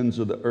the ends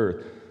of the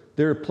earth.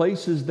 There are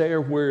places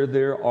there where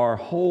there are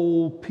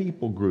whole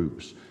people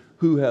groups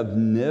who have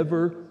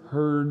never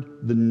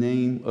heard the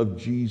name of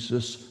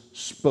Jesus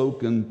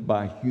spoken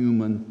by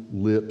human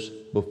lips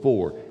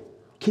before.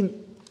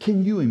 Can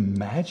you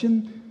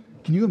imagine?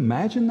 Can you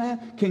imagine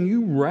that? Can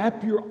you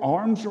wrap your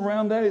arms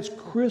around that? It's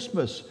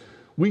Christmas.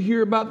 We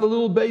hear about the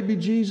little baby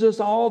Jesus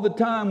all the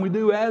time. We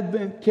do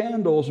Advent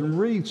candles and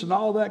wreaths and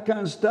all that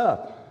kind of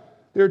stuff.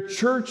 There are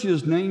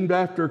churches named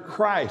after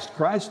Christ,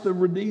 Christ the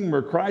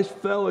Redeemer, Christ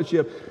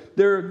Fellowship.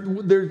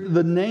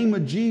 The name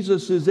of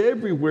Jesus is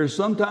everywhere,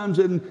 sometimes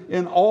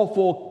in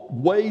awful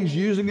ways,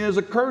 using it as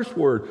a curse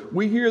word.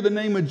 We hear the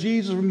name of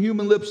Jesus from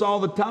human lips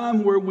all the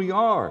time where we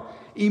are.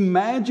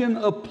 Imagine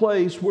a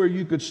place where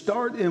you could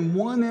start in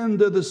one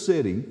end of the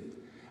city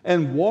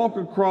and walk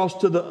across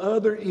to the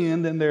other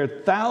end, and there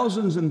are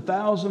thousands and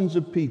thousands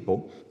of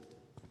people,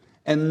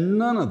 and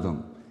none of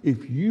them,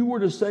 if you were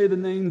to say the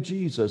name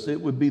Jesus, it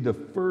would be the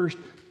first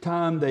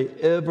time they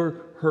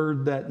ever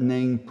heard that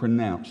name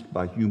pronounced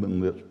by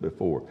human lips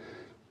before.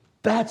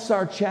 That's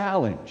our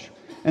challenge.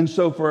 And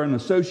so for an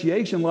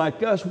association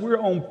like us, we're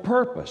on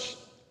purpose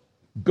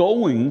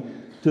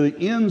going to the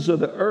ends of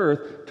the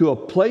earth, to a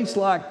place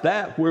like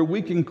that where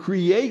we can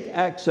create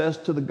access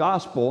to the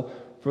gospel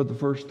for the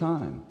first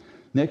time.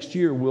 Next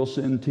year, we'll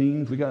send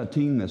teams. We got a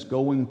team that's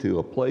going to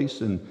a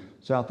place in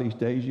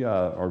Southeast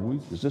Asia.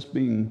 Is this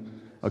being...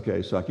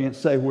 Okay, so I can't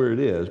say where it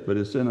is, but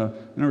it's in a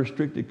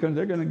restricted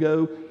country.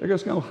 They're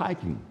just going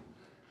hiking.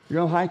 They're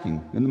going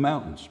hiking in the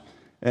mountains.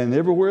 And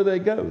everywhere they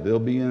go, they'll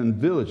be in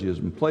villages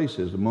and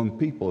places among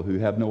people who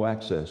have no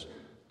access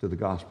to the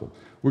gospel.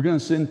 We're going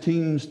to send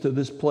teams to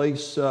this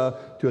place, to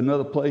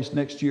another place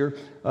next year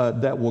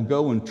that will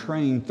go and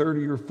train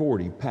 30 or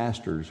 40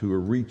 pastors who are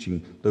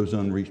reaching those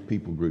unreached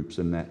people groups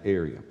in that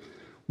area.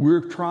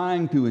 We're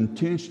trying to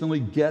intentionally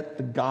get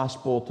the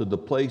gospel to the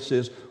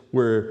places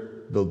where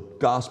the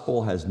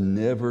gospel has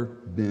never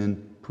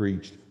been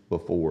preached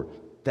before.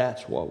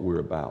 That's what we're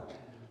about.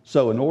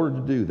 So in order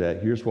to do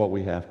that, here's what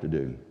we have to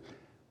do.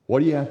 What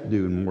do you have to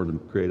do in order to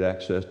create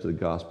access to the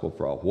gospel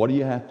for all? What do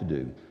you have to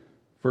do?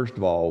 First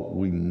of all,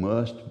 we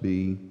must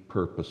be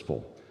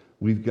purposeful.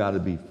 We've got to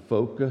be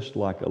focused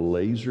like a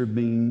laser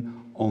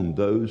beam on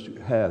those who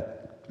have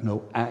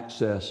no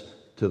access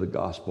to the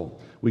gospel.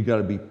 We've got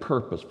to be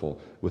purposeful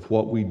with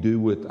what we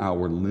do with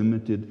our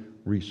limited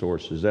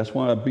resources. That's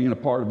why being a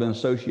part of an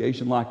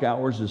association like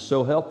ours is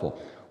so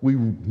helpful. We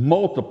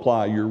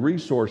multiply your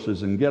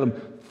resources and get them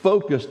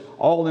focused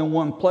all in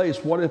one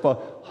place. What if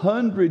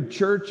 100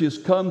 churches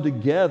come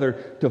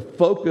together to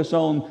focus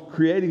on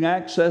creating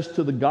access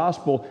to the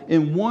gospel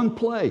in one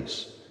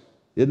place?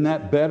 Isn't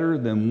that better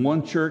than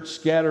one church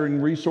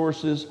scattering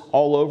resources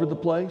all over the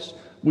place?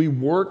 We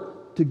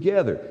work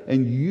together,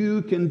 and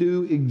you can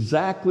do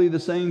exactly the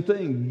same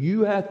thing.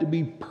 You have to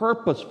be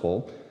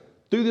purposeful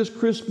through this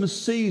Christmas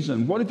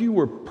season. What if you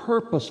were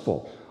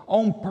purposeful,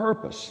 on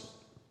purpose?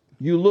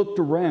 You looked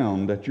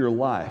around at your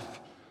life.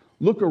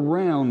 Look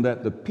around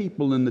at the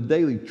people in the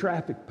daily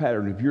traffic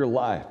pattern of your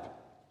life.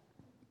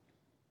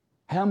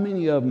 How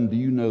many of them do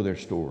you know their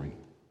story?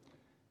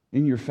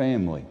 In your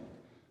family,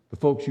 the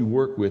folks you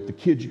work with, the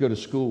kids you go to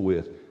school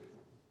with,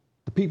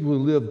 the people who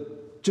live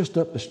just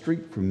up the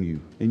street from you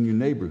in your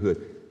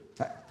neighborhood.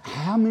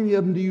 How many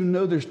of them do you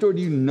know their story?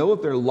 Do you know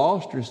if they're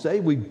lost or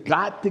saved? We've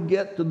got to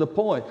get to the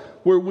point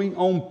where we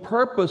on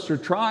purpose are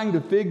trying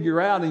to figure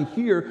out and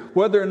hear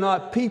whether or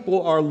not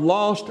people are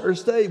lost or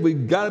saved.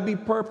 We've got to be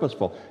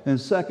purposeful. And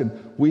second,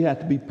 we have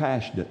to be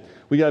passionate.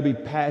 We got to be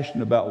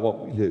passionate about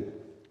what we do.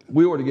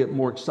 We ought to get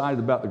more excited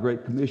about the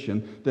Great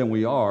Commission than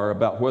we are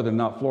about whether or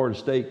not Florida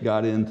State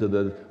got into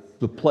the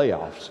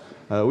playoffs.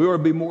 We ought to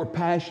be more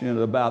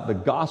passionate about the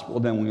gospel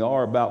than we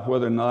are about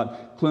whether or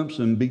not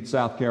Clemson beat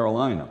South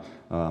Carolina.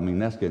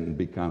 That's getting to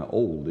be kind of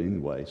old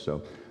anyway.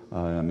 So,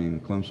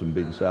 Clemson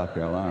beating South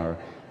Carolina.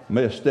 I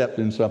may have stepped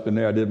in something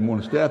there I didn't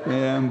want to step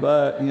in,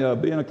 but,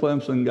 being a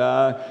Clemson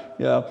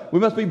guy, we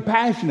must be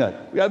passionate.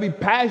 We got to be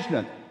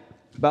passionate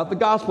about the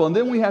gospel. And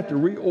then we have to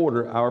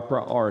reorder our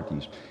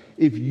priorities.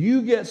 If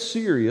you get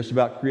serious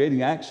about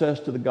creating access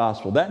to the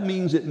gospel, that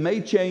means it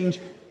may change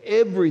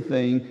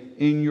everything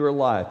in your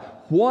life.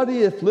 What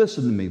if,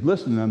 listen to me,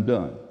 I'm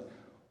done.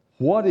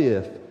 What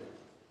if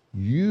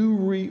you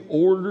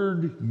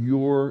reordered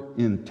your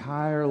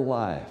entire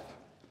life.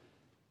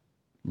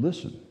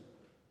 Listen,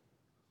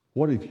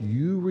 what if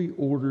you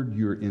reordered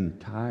your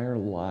entire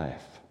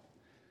life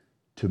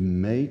to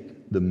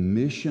make the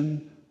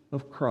mission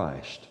of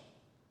Christ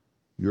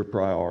your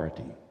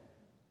priority?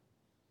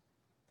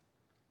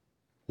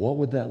 What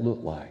would that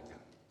look like?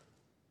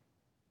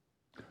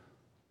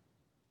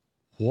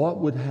 What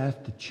would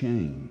have to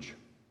change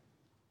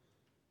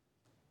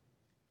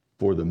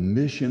for the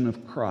mission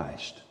of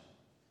Christ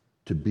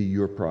to be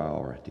your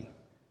priority?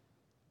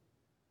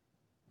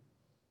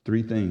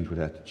 3 things would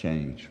have to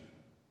change.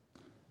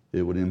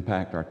 It would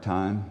impact our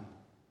time.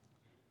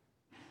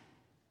 It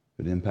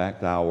would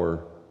impact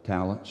our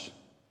talents.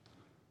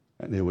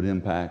 And it would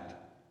impact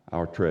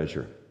our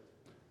treasure.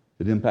 It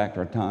would impact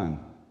our time.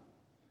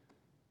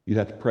 You'd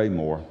have to pray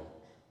more.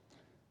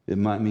 It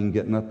might mean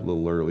getting up a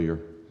little earlier.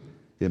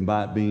 It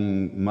might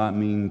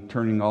mean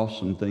turning off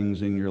some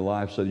things in your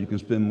life so that you can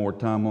spend more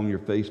time on your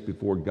face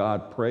before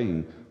God,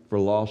 praying for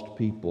lost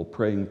people,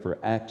 praying for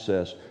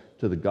access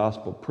to the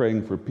gospel,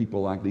 praying for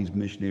people like these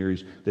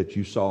missionaries that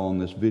you saw on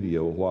this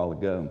video a while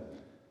ago.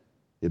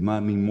 It might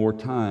mean more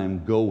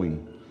time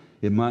going.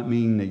 It might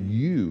mean that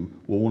you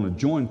will want to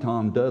join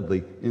Tom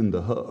Dudley in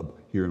the hub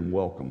here in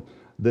Welcome.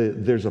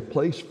 There's a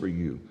place for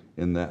you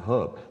in that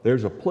hub.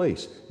 There's a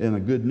place in a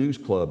Good News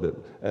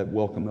Club at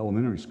Welcome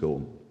Elementary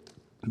School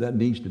that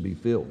needs to be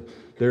filled.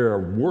 There are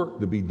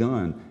work to be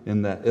done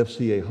in that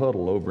FCA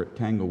huddle over at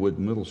Tanglewood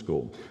Middle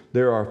School.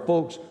 There are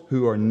folks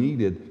who are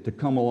needed to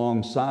come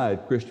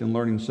alongside Christian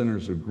Learning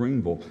Centers of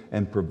Greenville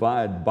and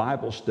provide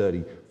Bible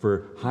study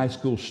for high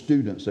school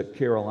students at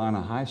Carolina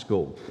High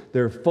School.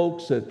 There are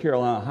folks at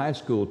Carolina High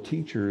School,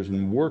 teachers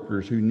and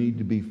workers who need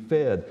to be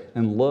fed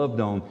and loved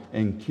on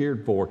and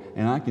cared for.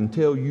 And I can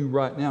tell you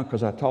right now,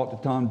 because I talk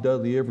to Tom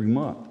Dudley every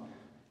month,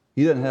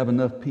 he doesn't have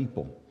enough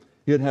people.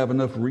 He doesn't have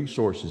enough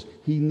resources.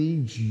 He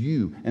needs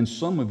you. And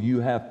some of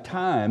you have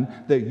time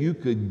that you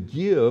could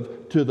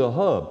give to the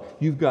hub.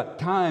 You've got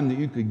time that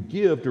you could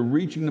give to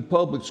reaching the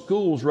public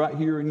schools right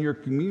here in your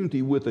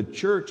community with a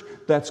church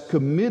that's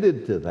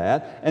committed to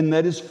that and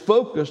that is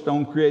focused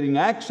on creating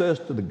access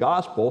to the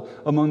gospel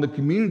among the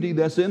community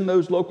that's in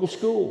those local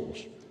schools.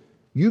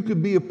 You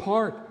could be a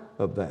part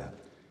of that.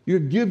 You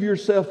give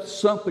yourself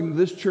something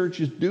this church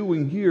is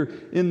doing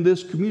here in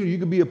this community. You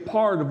could be a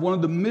part of one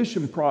of the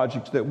mission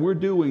projects that we're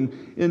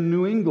doing in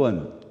New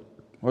England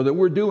or that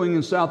we're doing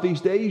in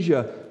Southeast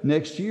Asia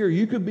next year.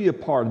 You could be a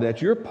part of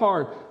that. You're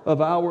part of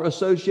our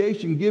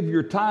association. Give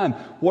your time.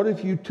 What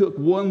if you took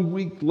 1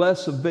 week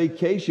less of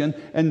vacation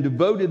and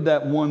devoted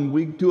that 1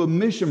 week to a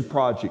mission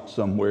project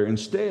somewhere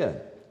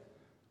instead?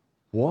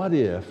 What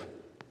if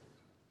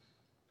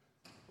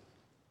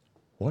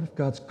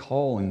God's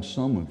calling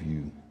some of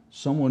you,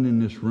 someone in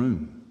this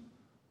room,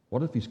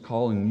 what if He's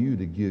calling you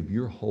to give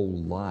your whole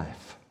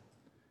life,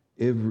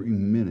 every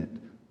minute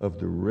of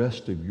the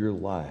rest of your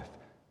life,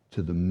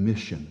 to the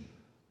mission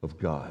of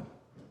God?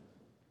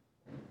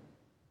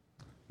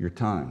 Your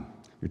time,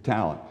 your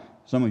talent.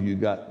 Some of you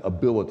got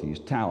abilities,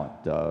 talent,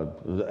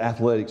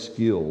 athletic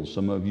skills.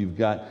 Some of you've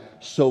got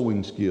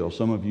sewing skills.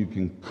 Some of you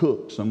can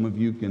cook. Some of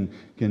you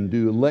can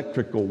do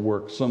electrical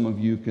work. Some of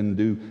you can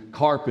do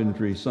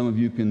carpentry. Some of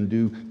you can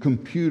do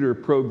computer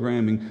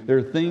programming. There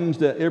are things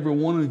that every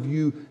one of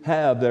you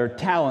have. There are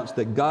talents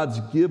that God's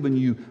given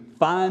you.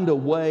 Find a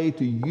way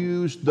to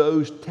use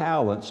those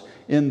talents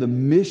in the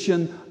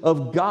mission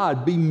of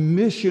God. Be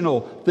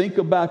missional. Think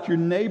about your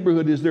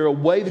neighborhood. Is there a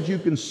way that you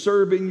can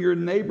serve in your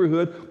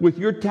neighborhood with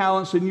your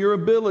talents and your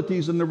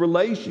abilities and the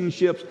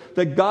relationships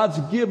that God's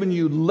given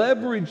you?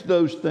 Leverage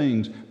those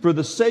things for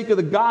the sake of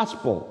the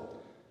gospel.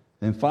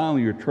 And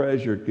finally, your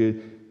treasure.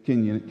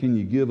 Can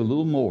you give a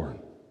little more?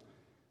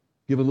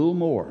 Give a little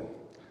more.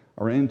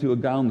 I ran into a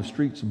guy on the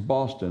streets of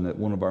Boston at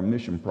one of our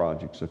mission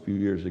projects a few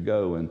years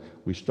ago, and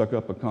we struck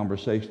up a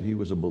conversation. He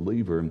was a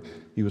believer, and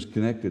he was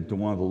connected to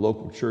one of the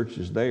local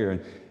churches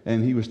there.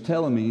 And he was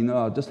telling me,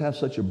 I just have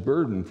such a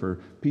burden for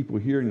people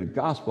hearing the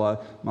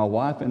gospel. My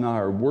wife and I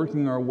are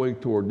working our way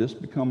toward this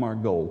become our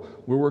goal.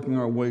 We're working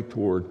our way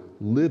toward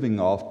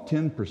living off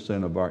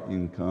 10% of our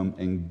income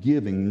and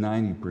giving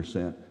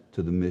 90%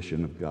 to the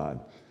mission of God.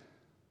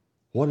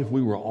 What if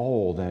we were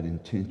all that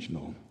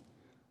intentional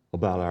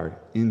about our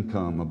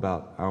income,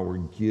 about our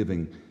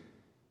giving?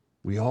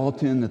 We all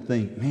tend to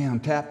think, man, I'm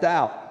tapped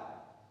out.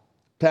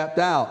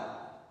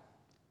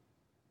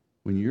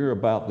 When you're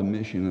about the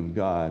mission of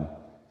God,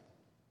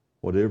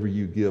 whatever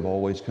you give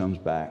always comes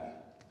back.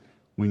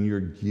 When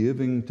you're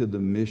giving to the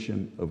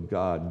mission of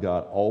God,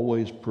 God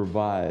always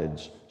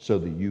provides so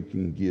that you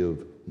can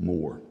give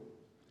more.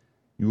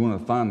 You want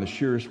to find the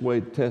surest way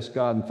to test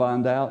God and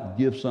find out?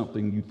 Give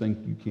something you think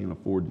you can't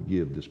afford to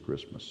give this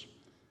Christmas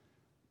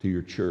to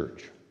your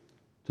church,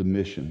 to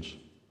missions.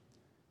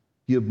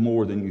 Give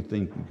more than you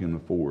think you can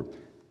afford.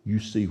 You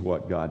see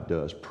what God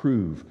does.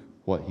 Prove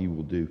what He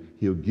will do.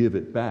 He'll give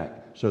it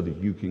back so that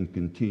you can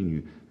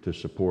continue to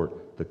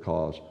support the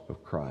cause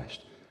of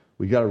Christ.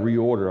 We got to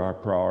reorder our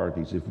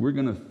priorities. If we're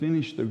going to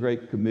finish the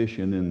Great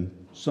Commission in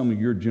some of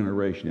your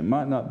generation. It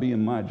might not be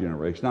in my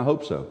generation. I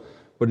hope so.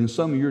 But in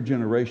some of your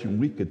generation,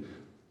 we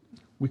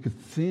could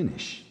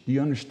finish. Do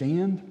you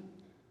understand?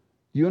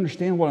 Do you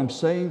understand what I'm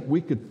saying?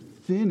 We could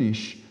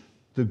finish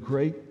the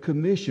Great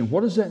Commission.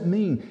 What does that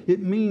mean?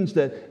 It means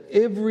that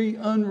every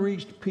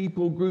unreached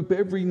people group,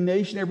 every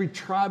nation, every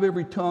tribe,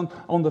 every tongue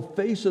on the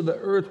face of the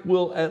earth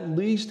will at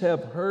least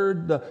have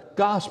heard the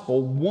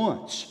gospel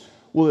once.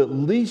 Will at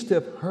least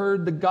have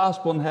heard the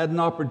gospel and had an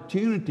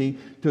opportunity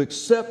to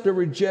accept or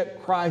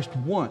reject Christ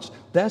once.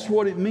 That's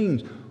what it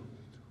means.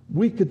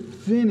 We could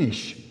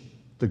finish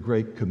the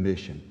Great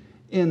Commission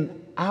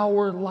in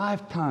our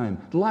lifetime,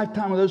 the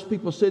lifetime of those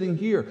people sitting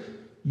here.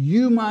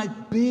 You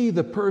might be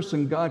the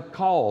person God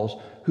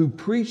calls who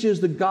preaches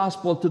the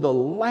gospel to the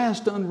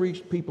last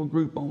unreached people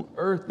group on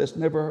earth that's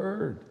never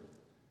heard.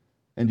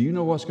 And do you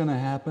know what's going to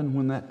happen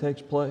when that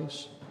takes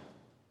place?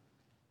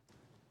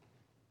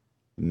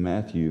 In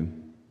Matthew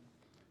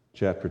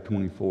chapter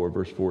 24,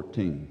 verse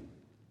 14,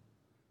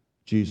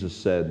 Jesus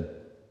said,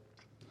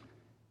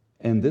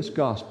 "And this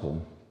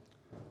gospel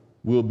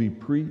will be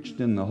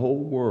preached in the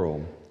whole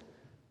world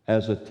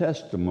as a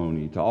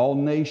testimony to all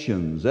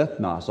nations,"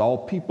 ethnos, all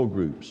people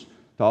groups,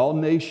 to all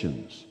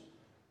nations,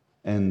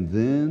 "and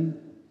then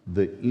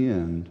the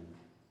end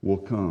will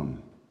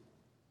come."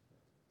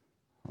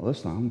 Now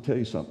listen, I'm going to tell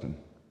you something.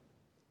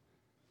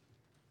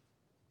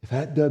 If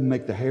that doesn't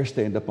make the hair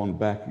stand up on the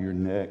back of your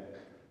neck,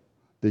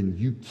 then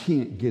you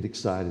can't get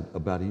excited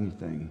about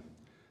anything.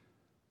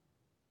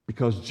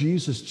 Because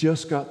Jesus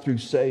just got through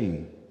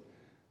saying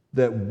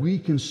that we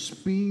can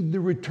speed the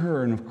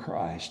return of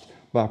Christ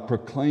by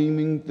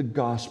proclaiming the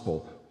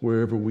gospel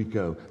wherever we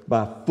go,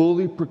 by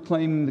fully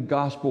proclaiming the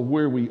gospel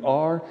where we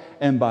are,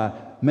 and by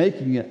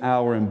making it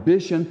our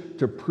ambition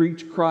to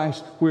preach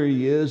Christ where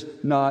He is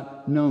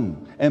not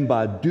known. And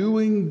by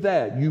doing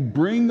that, you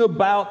bring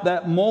about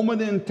that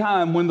moment in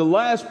time when the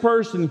last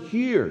person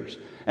hears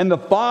and the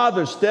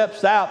Father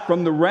steps out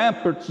from the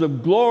ramparts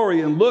of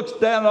glory and looks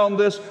down on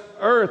this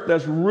earth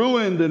that's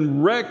ruined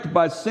and wrecked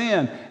by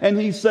sin. And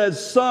He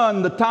says,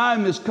 "Son, the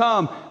time has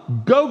come.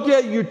 Go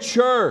get your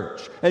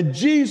church." And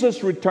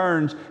Jesus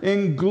returns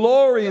in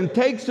glory and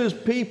takes His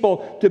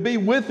people to be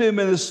with Him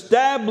and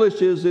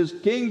establishes His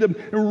kingdom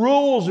and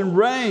rules and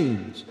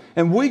reigns.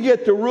 And we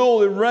get to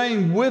rule and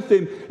reign with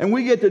Him, and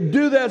we get to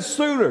do that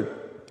sooner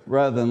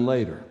rather than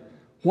later.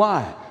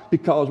 Why?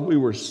 Because we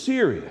were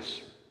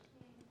serious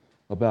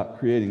about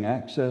creating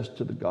access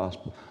to the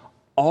gospel.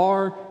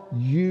 Are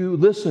you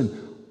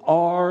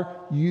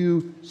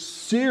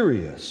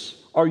serious?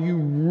 Are you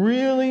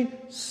really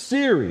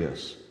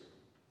serious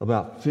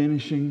about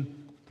finishing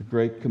the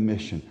Great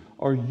Commission?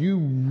 Are you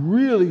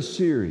really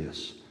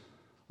serious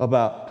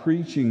about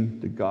preaching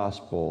the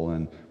gospel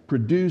and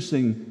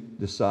producing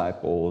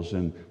disciples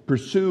and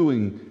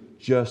pursuing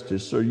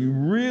justice? Are you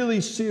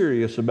really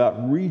serious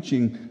about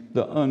reaching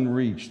the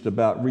unreached,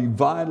 about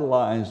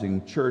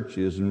revitalizing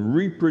churches and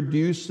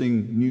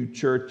reproducing new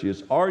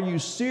churches? Are you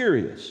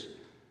serious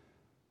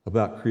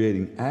about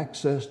creating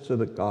access to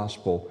the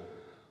gospel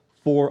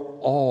for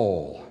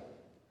all,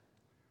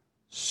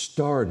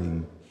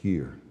 starting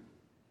here,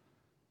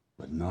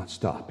 but not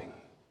stopping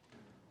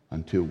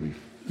until we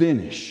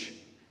finish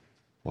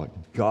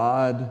what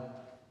God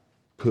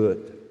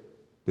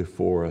put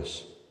before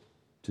us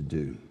to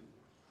do?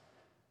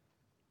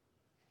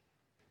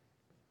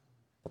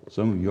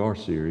 Some of you are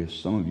serious.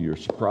 Some of you are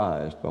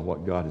surprised by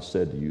what God has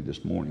said to you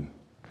this morning.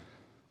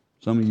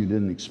 Some of you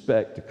didn't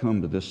expect to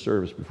come to this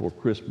service before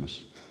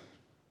Christmas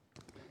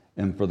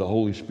and for the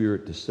Holy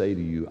Spirit to say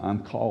to you, "I'm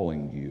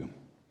calling you."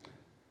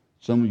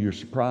 Some of you are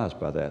surprised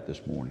by that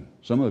this morning.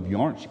 Some of you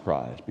aren't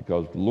surprised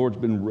because the Lord's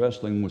been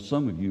wrestling with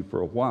some of you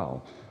for a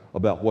while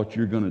about what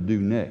you're going to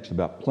do next,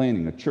 about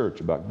planting a church,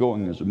 about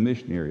going as a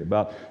missionary,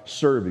 about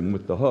serving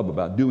with the hub,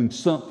 about doing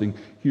something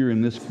here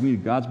in this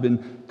community. God's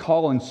been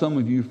calling some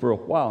of you for a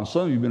while, and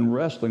some of you have been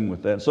wrestling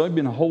with that. Some of you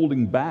have been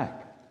holding back.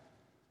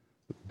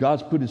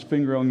 God's put His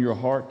finger on your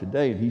heart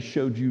today, and He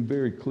showed you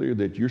very clear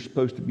that you're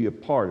supposed to be a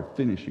part of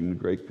finishing the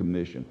Great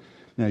Commission.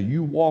 Now,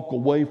 you walk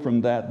away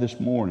from that this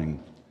morning,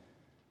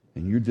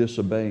 and you're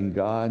disobeying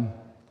God,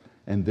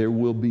 and there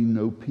will be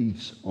no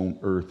peace on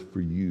earth for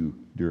you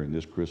during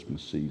this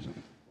Christmas season.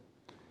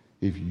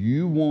 If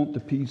you want the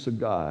peace of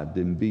God,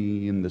 then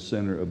be in the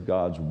center of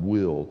God's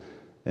will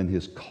and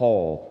His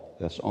call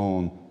that's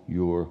on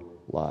your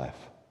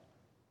life.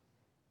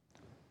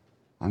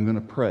 I'm going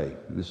to pray.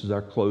 This is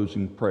our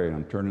closing prayer.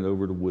 I'm turning it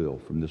over to Will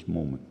from this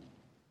moment.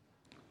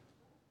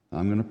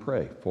 I'm going to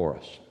pray for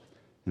us.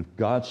 If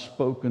God's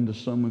spoken to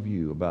some of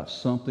you about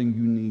something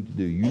you need to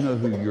do, you know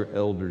who your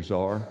elders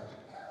are.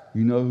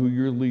 You know who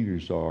your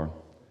leaders are.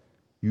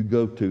 You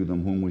go to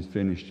them when we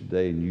finish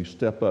today and you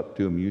step up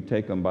to them. You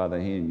take them by the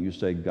hand and you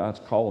say, "God's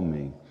calling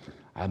me.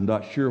 I'm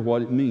not sure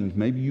what it means."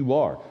 Maybe you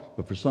are.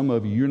 But for some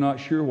of you, you're not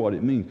sure what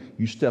it means.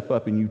 You step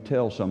up and you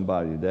tell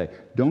somebody today.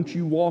 Don't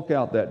you walk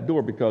out that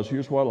door, because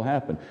here's what will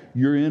happen.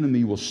 Your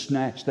enemy will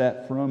snatch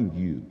that from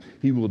you.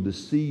 He will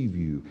deceive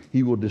you.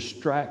 He will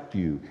distract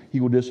you. He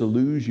will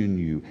disillusion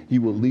you. He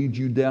will lead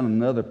you down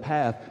another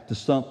path to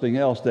something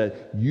else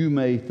that you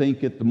may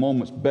think at the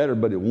moment's better,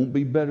 but it won't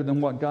be better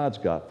than what God's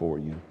got for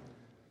you.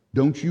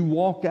 Don't you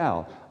walk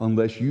out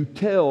unless you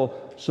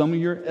tell some of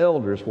your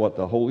elders what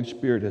the Holy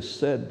Spirit has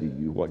said to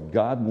you, what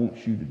God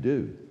wants you to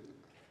do.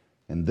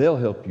 And they'll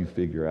help you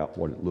figure out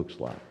what it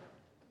looks like.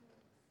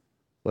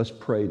 Let's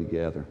pray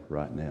together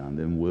right now, and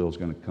then Will's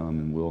going to come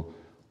and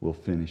we'll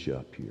finish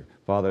up here.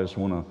 Father, I just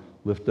want to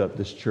lift up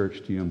this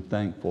church to you. I'm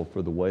thankful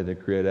for the way they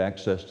create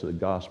access to the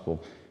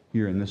gospel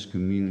here in this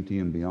community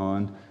and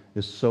beyond.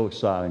 It's so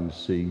exciting to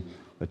see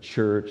a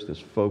church that's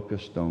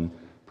focused on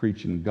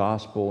preaching the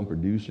gospel and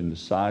producing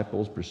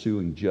disciples,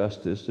 pursuing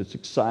justice. It's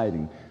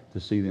exciting to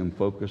see them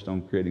focused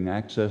on creating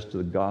access to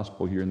the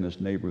gospel here in this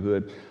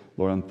neighborhood.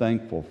 Lord, I'm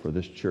thankful for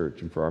this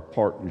church and for our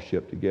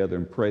partnership together,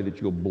 and pray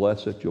that you'll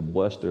bless it. You'll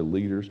bless their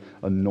leaders,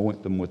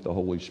 anoint them with the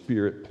Holy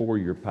Spirit, pour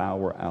your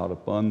power out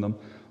upon them.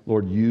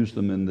 Lord, use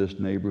them in this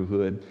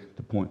neighborhood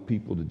to point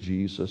people to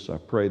Jesus. I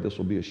pray this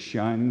will be a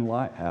shining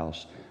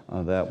lighthouse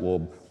that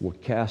will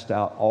cast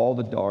out all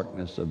the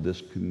darkness of this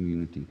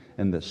community,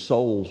 and that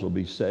souls will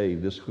be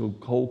saved. This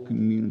whole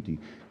community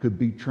could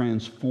be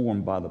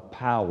transformed by the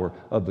power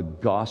of the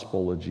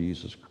gospel of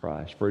Jesus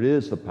Christ. For it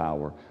is the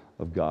power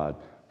of God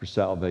for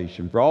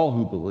salvation, for all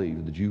who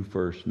believe, the Jew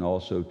first and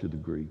also to the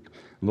Greek.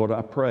 Lord,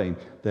 I pray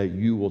that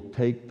you will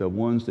take the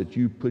ones that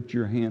you put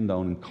your hand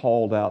on and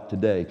called out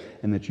today,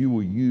 and that you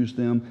will use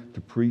them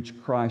to preach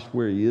Christ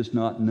where he is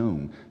not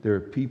known. There are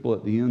people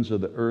at the ends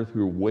of the earth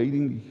who are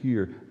waiting to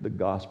hear the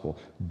gospel.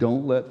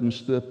 Don't let them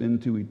slip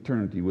into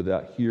eternity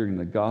without hearing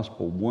the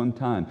gospel one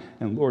time.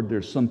 And Lord,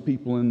 there's some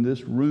people in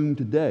this room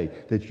today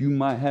that you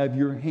might have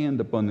your hand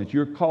upon, that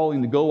you're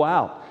calling to go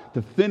out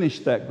to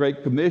finish that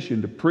great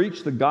commission, to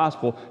preach the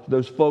gospel to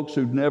those folks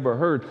who've never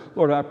heard.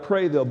 Lord, I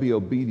pray they'll be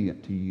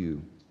obedient to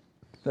you,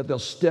 that they'll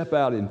step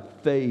out in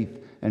faith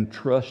and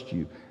trust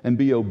you and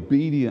be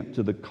obedient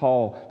to the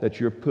call that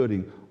you're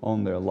putting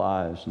on their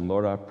lives. And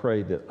Lord, I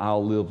pray that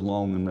I'll live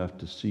long enough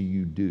to see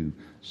you do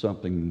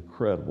something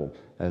incredible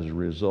as a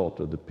result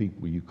of the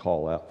people you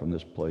call out from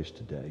this place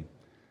today.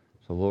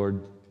 So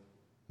Lord,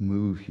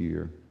 move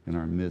here in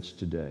our midst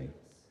today.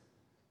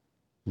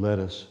 Let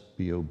us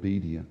be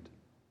obedient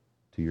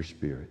to your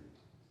Spirit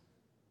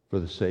for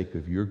the sake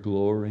of your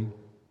glory,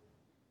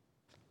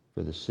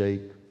 for the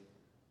sake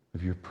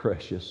of your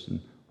precious and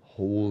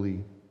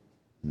holy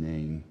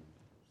name.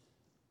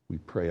 We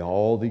pray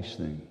all these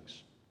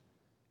things